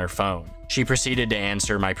issues on her phone. She proceeded to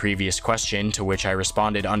answer my previous question, to which I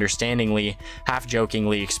responded understandingly,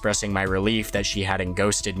 half-jokingly expressing my relief that she hadn't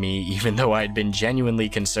ghosted me even though I'd been genuinely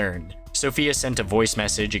concerned. Sophia sent a voice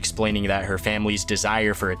message explaining that her family's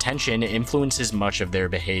desire for attention influences much of their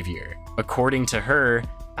behavior. According to her,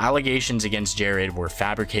 allegations against Jarred were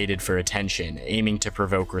fabricated for attention, aiming to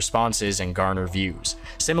provoke responses and garner views,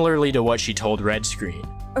 similarly to what she told Red Screen.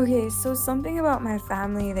 Okay, so something about my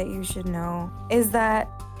family that you should know is that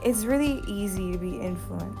it's really easy to be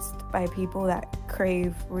influenced by people that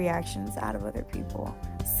crave reactions out of other people.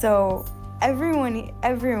 So everyone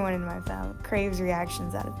in my family craves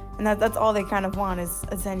reactions out of, and that's all they kind of want is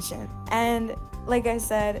attention. And like I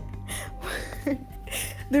said,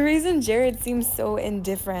 the reason Jarred seems so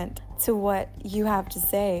indifferent to what you have to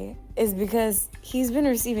say is because he's been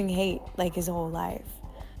receiving hate like his whole life.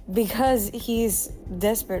 Because he's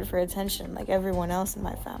desperate for attention like everyone else in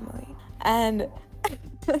my family. And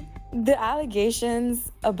the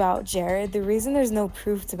allegations about Jarred, the reason there's no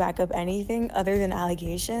proof to back up anything other than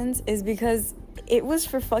allegations is because it was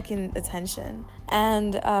for fucking attention.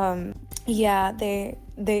 And yeah,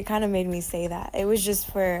 they kind of made me say that. It was just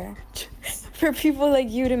for people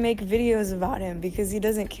like you to make videos about him because he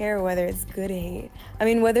doesn't care whether it's good hate. I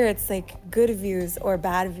mean, whether it's like good views or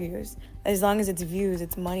bad views. As long as it's views,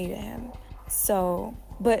 it's money to him. So,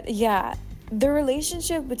 but yeah, the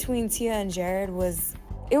relationship between Tia and Jarred was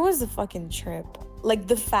a fucking trip. Like,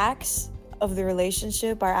 the facts of the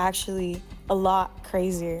relationship are actually a lot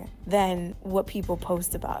crazier than what people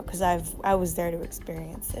post about, because I was there to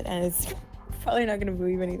experience it, and it's probably not gonna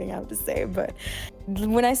believe anything I have to say, but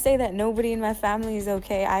when I say that nobody in my family is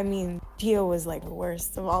okay, I mean Tia was like the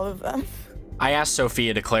worst of all of them. I asked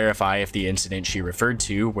Sophia to clarify if the incident she referred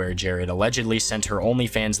to, where Jarred allegedly sent her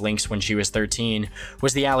OnlyFans links when she was 13,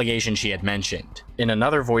 was the allegation she had mentioned. In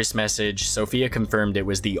another voice message, Sophia confirmed it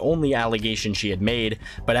was the only allegation she had made,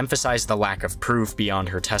 but emphasized the lack of proof beyond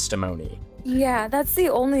her testimony. Yeah, that's the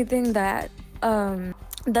only thing that,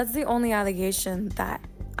 that's the only allegation that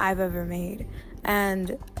I've ever made.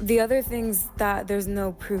 And the other things that there's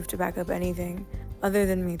no proof to back up anything other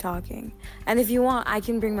than me talking. And if you want, I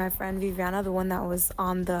can bring my friend Viviana, the one that was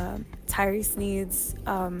on the Tyrese Needs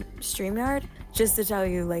StreamYard, just to tell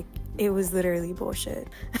you, like, it was literally bullshit.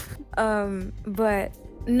 But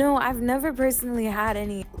no, I've never personally had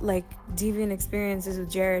any, like, deviant experiences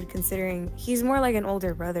with Jarred, considering he's more like an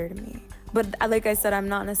older brother to me. But like I said, I'm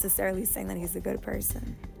not necessarily saying that he's a good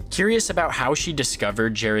person. Curious about how she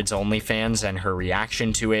discovered Jarred's OnlyFans and her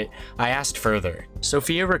reaction to it, I asked further.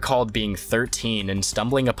 Sophia recalled being 13 and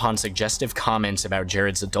stumbling upon suggestive comments about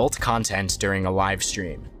Jarred's adult content during a live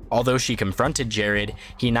stream. Although she confronted Jarred,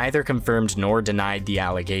 he neither confirmed nor denied the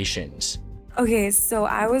allegations. Okay, so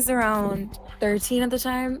I was around 13 at the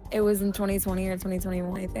time. It was in 2020 or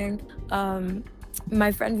 2021, I think.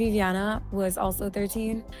 my friend Viviana was also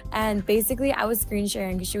 13, and basically I was screen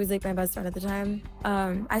sharing because she was like my best friend at the time.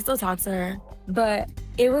 I still talk to her, but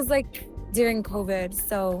it was like during COVID.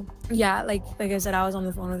 So yeah, like I said, I was on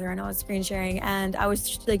the phone with her and I was screen sharing, and I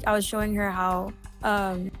was showing her how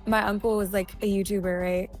my uncle was like a YouTuber,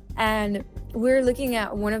 right? And we were looking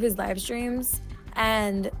at one of his live streams,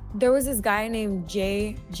 and there was this guy named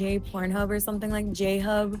J Pornhub or something, like J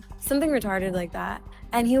Hub, something retarded like that.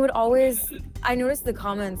 And he would always, I noticed the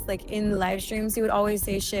comments like in the live streams, he would always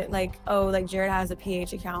say shit like, oh, like Jarred has a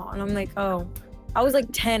PH account. And I'm like, oh, I was like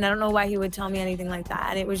 10. I don't know why he would tell me anything like that.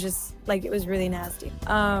 And it was just like, it was really nasty.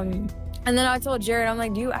 And then I told Jarred, I'm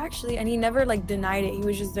like, do you actually? And he never like denied it. He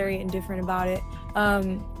was just very indifferent about it.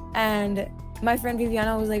 And my friend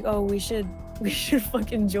Viviana was like, oh, we should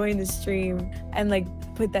fucking join the stream and like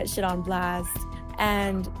put that shit on blast.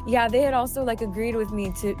 And yeah, they had also like agreed with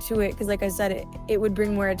me to it because like I said, it would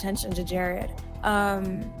bring more attention to Jarred.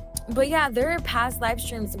 But yeah, there are past live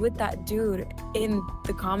streams with that dude in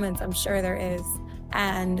the comments. I'm sure there is.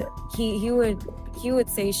 And he would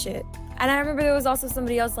say shit. And I remember there was also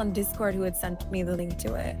somebody else on Discord who had sent me the link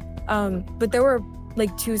to it. But there were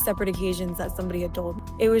like 2 separate occasions that somebody had told me.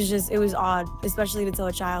 It was odd, especially to tell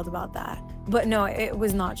a child about that. But no, it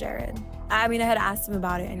was not Jarred. I mean, I had asked him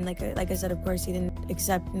about it, and like I said, of course, he didn't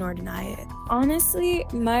accept nor deny it. Honestly,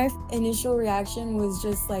 my initial reaction was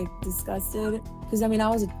just like disgusted, because I mean, I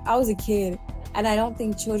was a kid, and I don't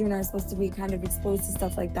think children are supposed to be kind of exposed to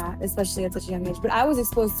stuff like that, especially at such a young age. But I was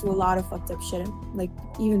exposed to a lot of fucked up shit, like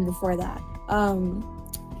even before that.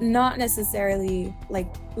 Not necessarily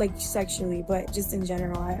like sexually, but just in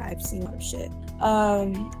general, I've seen a lot of shit.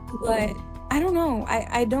 But I don't know.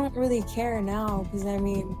 I don't really care now, because I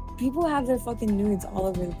mean, people have their fucking nudes all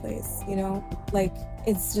over the place, you know? Like,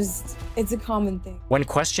 it's a common thing. When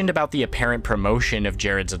questioned about the apparent promotion of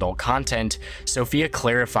Jarred's adult content, Sophia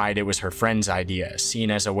clarified it was her friend's idea,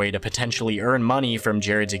 seen as a way to potentially earn money from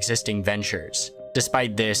Jarred's existing ventures.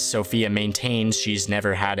 Despite this, Sophia maintains she's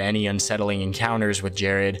never had any unsettling encounters with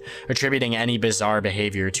Jarred, attributing any bizarre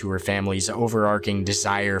behavior to her family's overarching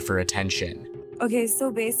desire for attention. Okay,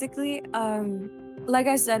 so basically, like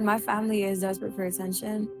I said, my family is desperate for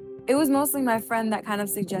attention. It was mostly my friend that kind of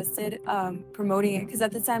suggested promoting it, because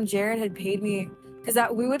at the time Jarred had paid me, because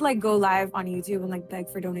we would like go live on YouTube and like beg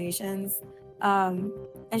for donations. And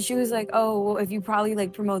she was like, oh, well, if you probably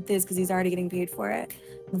like promote this because he's already getting paid for it,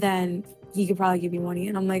 then he could probably give you money.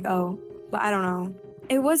 And I'm like, oh, but I don't know.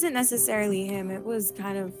 It wasn't necessarily him. It was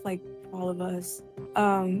kind of like all of us.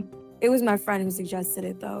 It was my friend who suggested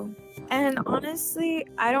it though. And honestly,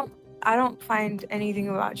 I don't find anything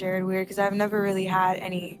about Jarred weird, because I've never really had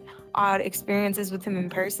any odd experiences with him in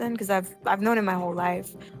person, because I've known him my whole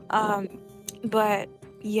life. But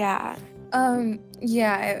yeah.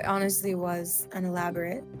 Yeah, it honestly was an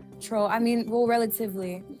elaborate troll. I mean, well,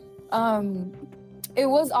 relatively. It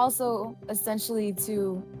was also essentially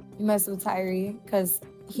to mess with Tyree, because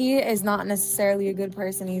he is not necessarily a good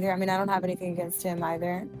person either. I mean, I don't have anything against him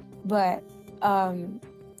either. But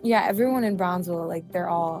yeah, everyone in Brownsville, like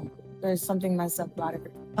there's something messed up about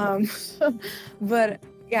it. But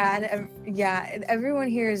yeah, and everyone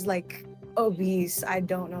here is like obese. I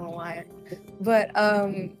don't know why. But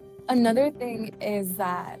another thing is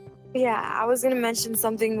that, yeah, I was gonna mention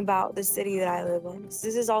something about the city that I live in.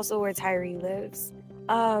 This is also where Tyree lives.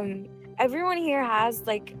 Everyone here has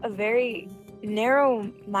like a very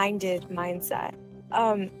narrow-minded mindset.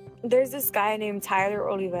 There's this guy named Tyler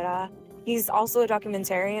Oliveira. He's also a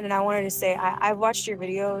documentarian, and I wanted to say I've watched your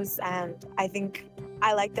videos, and I think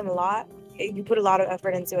I like them a lot. You put a lot of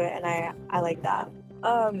effort into it, and I like that.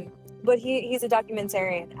 But he's a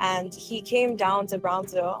documentarian, and he came down to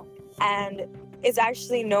Brownsville, and is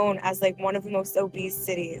actually known as like one of the most obese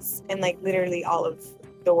cities in like literally all of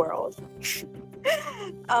the world.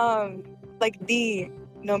 Like the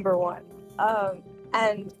number one.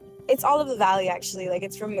 And it's all of the valley actually. Like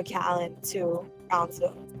it's from McAllen to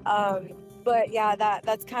Brownsville. But yeah,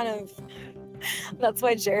 that's kind of that's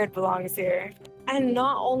why Jarred belongs here. And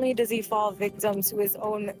not only does he fall victim to his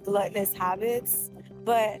own gluttonous habits,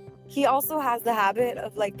 but he also has the habit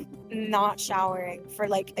of like not showering for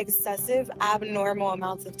like excessive abnormal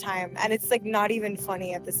amounts of time, and it's like not even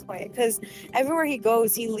funny at this point, because everywhere he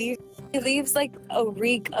goes he leaves like a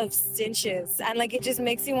reek of stenches, and like it just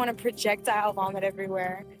makes you want to projectile vomit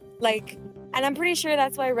everywhere. Like, and I'm pretty sure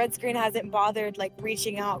that's why Red Screen hasn't bothered like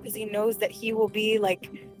reaching out, because he knows that he will be like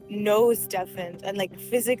nose deafened and like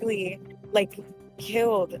physically like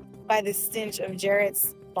killed by the stench of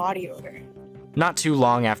Jarred's body odor. Not too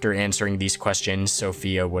long after answering these questions,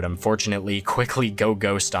 Sophia would unfortunately quickly go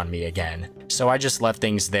ghost on me again, so I just left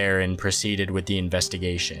things there and proceeded with the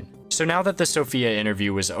investigation. So now that the Sophia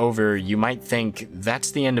interview was over, you might think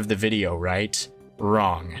that's the end of the video, right?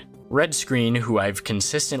 Wrong. Red Screen, who I've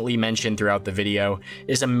consistently mentioned throughout the video,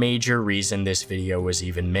 is a major reason this video was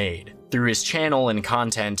even made. Through his channel and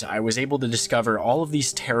content, I was able to discover all of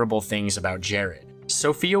these terrible things about Jarred.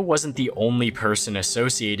 Sophia wasn't the only person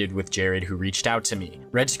associated with Jarred who reached out to me.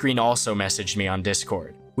 Red Screen also messaged me on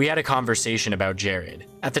Discord. We had a conversation about Jarred.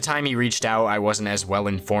 At the time he reached out, I wasn't as well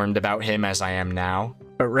informed about him as I am now,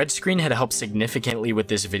 but Red Screen had helped significantly with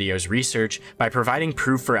this video's research by providing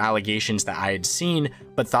proof for allegations that I had seen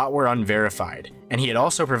but thought were unverified, and he had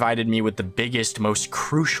also provided me with the biggest, most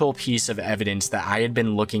crucial piece of evidence that I had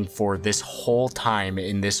been looking for this whole time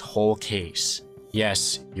in this whole case.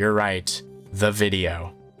 Yes, you're right. The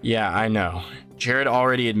video. Yeah, I know. Jarred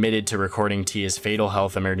already admitted to recording Tia's fatal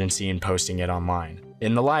health emergency and posting it online,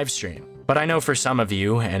 in the live stream. But I know for some of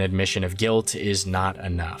you, an admission of guilt is not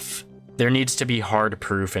enough. There needs to be hard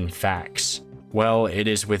proof and facts. Well, it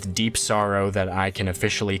is with deep sorrow that I can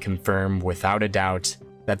officially confirm without a doubt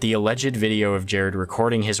that the alleged video of Jarred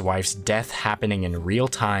recording his wife's death happening in real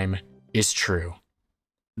time is true.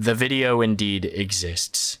 The video indeed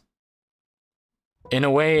exists. In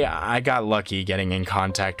a way, I got lucky getting in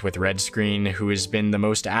contact with Red Screen, who has been the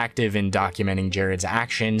most active in documenting Jarred's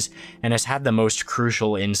actions and has had the most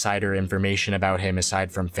crucial insider information about him aside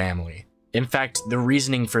from family. In fact, the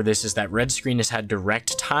reasoning for this is that Red Screen has had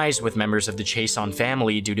direct ties with members of the Chason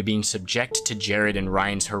family due to being subject to Jarred and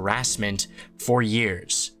Ryan's harassment for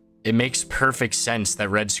years. It makes perfect sense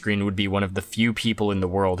that Red Screen would be one of the few people in the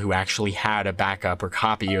world who actually had a backup or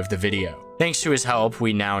copy of the video. Thanks to his help,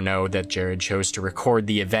 we now know that Jarred chose to record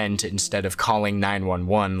the event instead of calling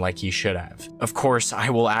 911 like he should have. Of course, I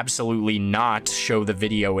will absolutely not show the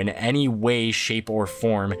video in any way, shape, or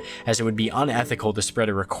form, as it would be unethical to spread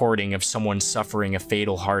a recording of someone suffering a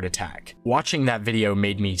fatal heart attack. Watching that video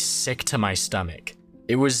made me sick to my stomach.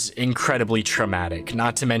 It was incredibly traumatic,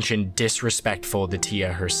 not to mention disrespectful to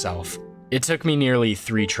Tia herself. It took me nearly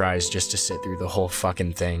 3 tries just to sit through the whole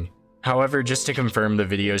fucking thing. However, just to confirm the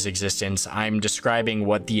video's existence, I'm describing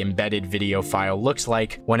what the embedded video file looks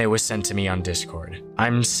like when it was sent to me on Discord.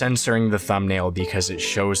 I'm censoring the thumbnail because it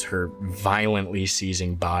shows her violently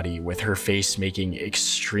seizing body, with her face making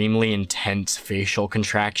extremely intense facial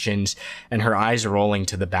contractions and her eyes rolling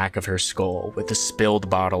to the back of her skull with a spilled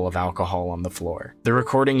bottle of alcohol on the floor. The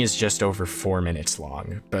recording is just over 4 minutes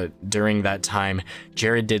long, but during that time,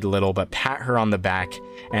 Jarred did little but pat her on the back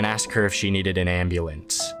and ask her if she needed an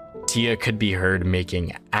ambulance. Tia could be heard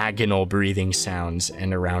making agonal breathing sounds,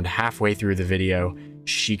 and around halfway through the video,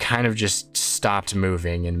 she kind of just stopped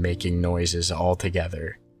moving and making noises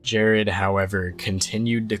altogether. Jarred, however,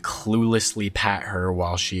 continued to cluelessly pat her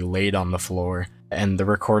while she laid on the floor, and the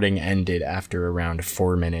recording ended after around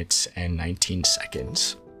 4 minutes and 19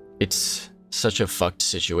 seconds. It's such a fucked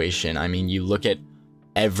situation. I mean, you look at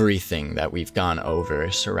everything that we've gone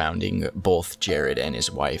over surrounding both Jarred and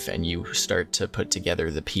his wife, and you start to put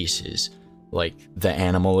together the pieces, like the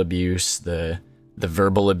animal abuse, the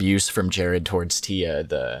verbal abuse from Jarred towards Tia,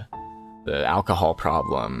 the alcohol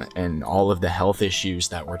problem, and all of the health issues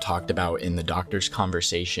that were talked about in the doctor's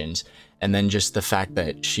conversations, and then just the fact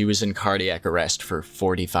that she was in cardiac arrest for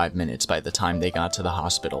 45 minutes by the time they got to the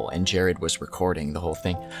hospital, and Jarred was recording the whole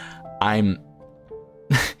thing.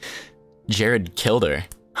 Jarred killed her.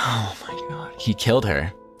 Oh my god, he killed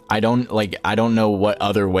her. I don't know what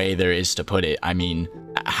other way there is to put it. I mean,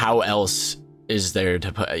 how else is there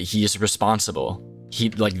to put? He's responsible.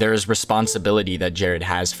 There is responsibility that Jarred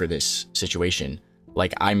has for this situation.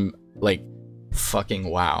 Fucking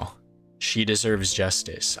wow. She deserves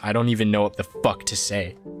justice. I don't even know what the fuck to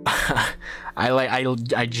say.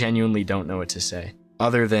 I genuinely don't know what to say.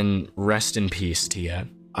 Other than rest in peace, Tia.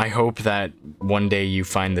 I hope that one day you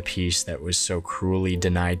find the peace that was so cruelly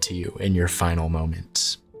denied to you in your final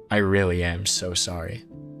moments. I really am so sorry.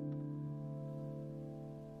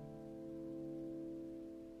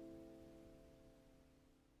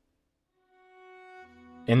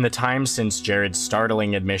 In the time since Jarred's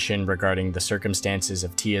startling admission regarding the circumstances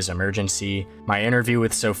of Tia's emergency, my interview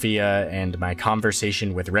with Sophia, and my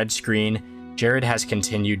conversation with Red Screen, Jarred has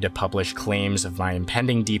continued to publish claims of my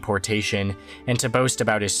impending deportation and to boast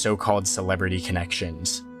about his so-called celebrity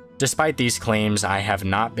connections. Despite these claims, I have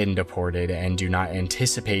not been deported and do not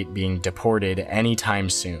anticipate being deported anytime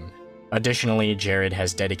soon. Additionally, Jarred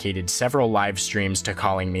has dedicated several live streams to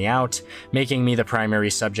calling me out, making me the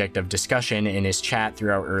primary subject of discussion in his chat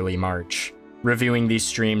throughout early March. Reviewing these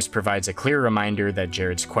streams provides a clear reminder that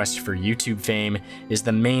Jarred's quest for YouTube fame is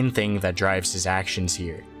the main thing that drives his actions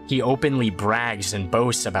here. He openly brags and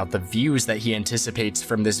boasts about the views that he anticipates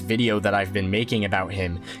from this video that I've been making about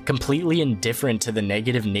him, completely indifferent to the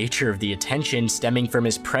negative nature of the attention stemming from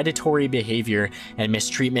his predatory behavior and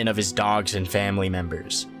mistreatment of his dogs and family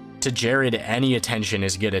members. To Jarred, any attention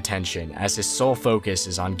is good attention, as his sole focus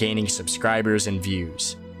is on gaining subscribers and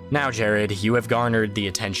views. Now, Jarred, you have garnered the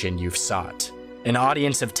attention you've sought. An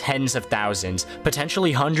audience of tens of thousands,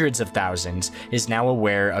 potentially hundreds of thousands, is now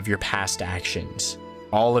aware of your past actions.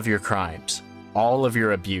 All of your crimes, all of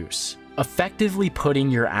your abuse, effectively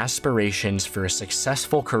putting your aspirations for a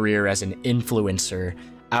successful career as an influencer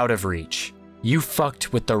out of reach. You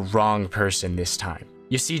fucked with the wrong person this time.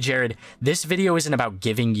 You see, Jarred, this video isn't about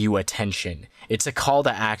giving you attention. It's a call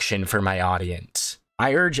to action for my audience.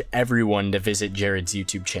 I urge everyone to visit Jarred's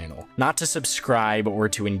YouTube channel, not to subscribe or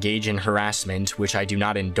to engage in harassment, which I do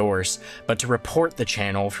not endorse, but to report the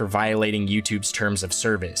channel for violating YouTube's terms of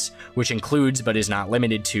service, which includes but is not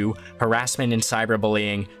limited to harassment and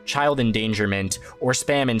cyberbullying, child endangerment, or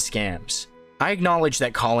spam and scams. I acknowledge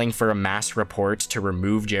that calling for a mass report to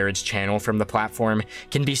remove Jarred's channel from the platform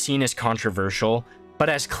can be seen as controversial, but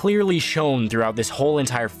as clearly shown throughout this whole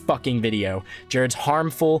entire fucking video, Jarred's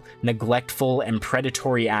harmful, neglectful, and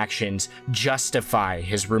predatory actions justify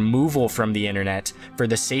his removal from the internet for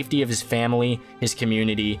the safety of his family, his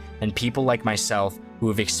community, and people like myself who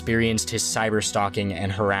have experienced his cyberstalking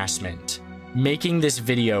and harassment. Making this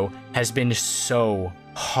video has been so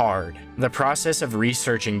hard. The process of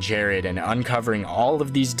researching Jarred and uncovering all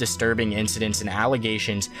of these disturbing incidents and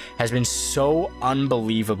allegations has been so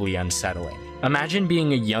unbelievably unsettling. Imagine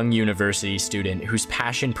being a young university student whose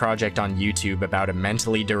passion project on YouTube about a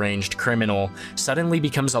mentally deranged criminal suddenly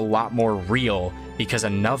becomes a lot more real because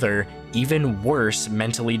another, even worse,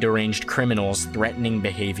 mentally deranged criminal's threatening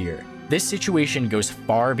behavior. This situation goes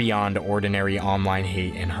far beyond ordinary online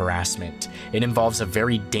hate and harassment. It involves a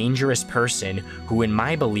very dangerous person who, in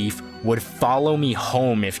my belief, would follow me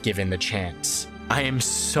home if given the chance. I am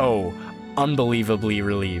so unbelievably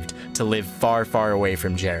relieved to live far, far away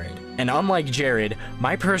from Jarred. And unlike Jarred,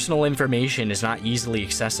 my personal information is not easily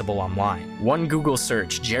accessible online. One Google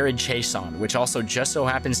search, Jarred Chason, which also just so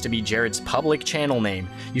happens to be Jarred's public channel name,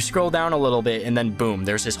 you scroll down a little bit and then boom,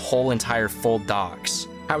 there's his whole entire full docs.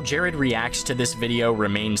 How Jarred reacts to this video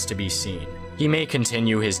remains to be seen. He may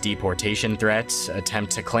continue his deportation threats,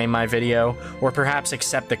 attempt to claim my video, or perhaps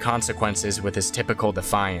accept the consequences with his typical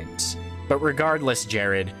defiance. But regardless,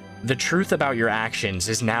 Jarred, the truth about your actions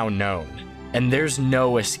is now known, and there's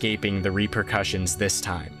no escaping the repercussions this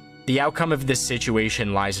time. The outcome of this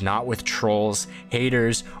situation lies not with trolls,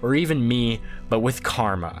 haters, or even me, but with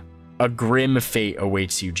karma. A grim fate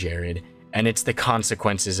awaits you, Jarred, and it's the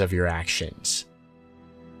consequences of your actions.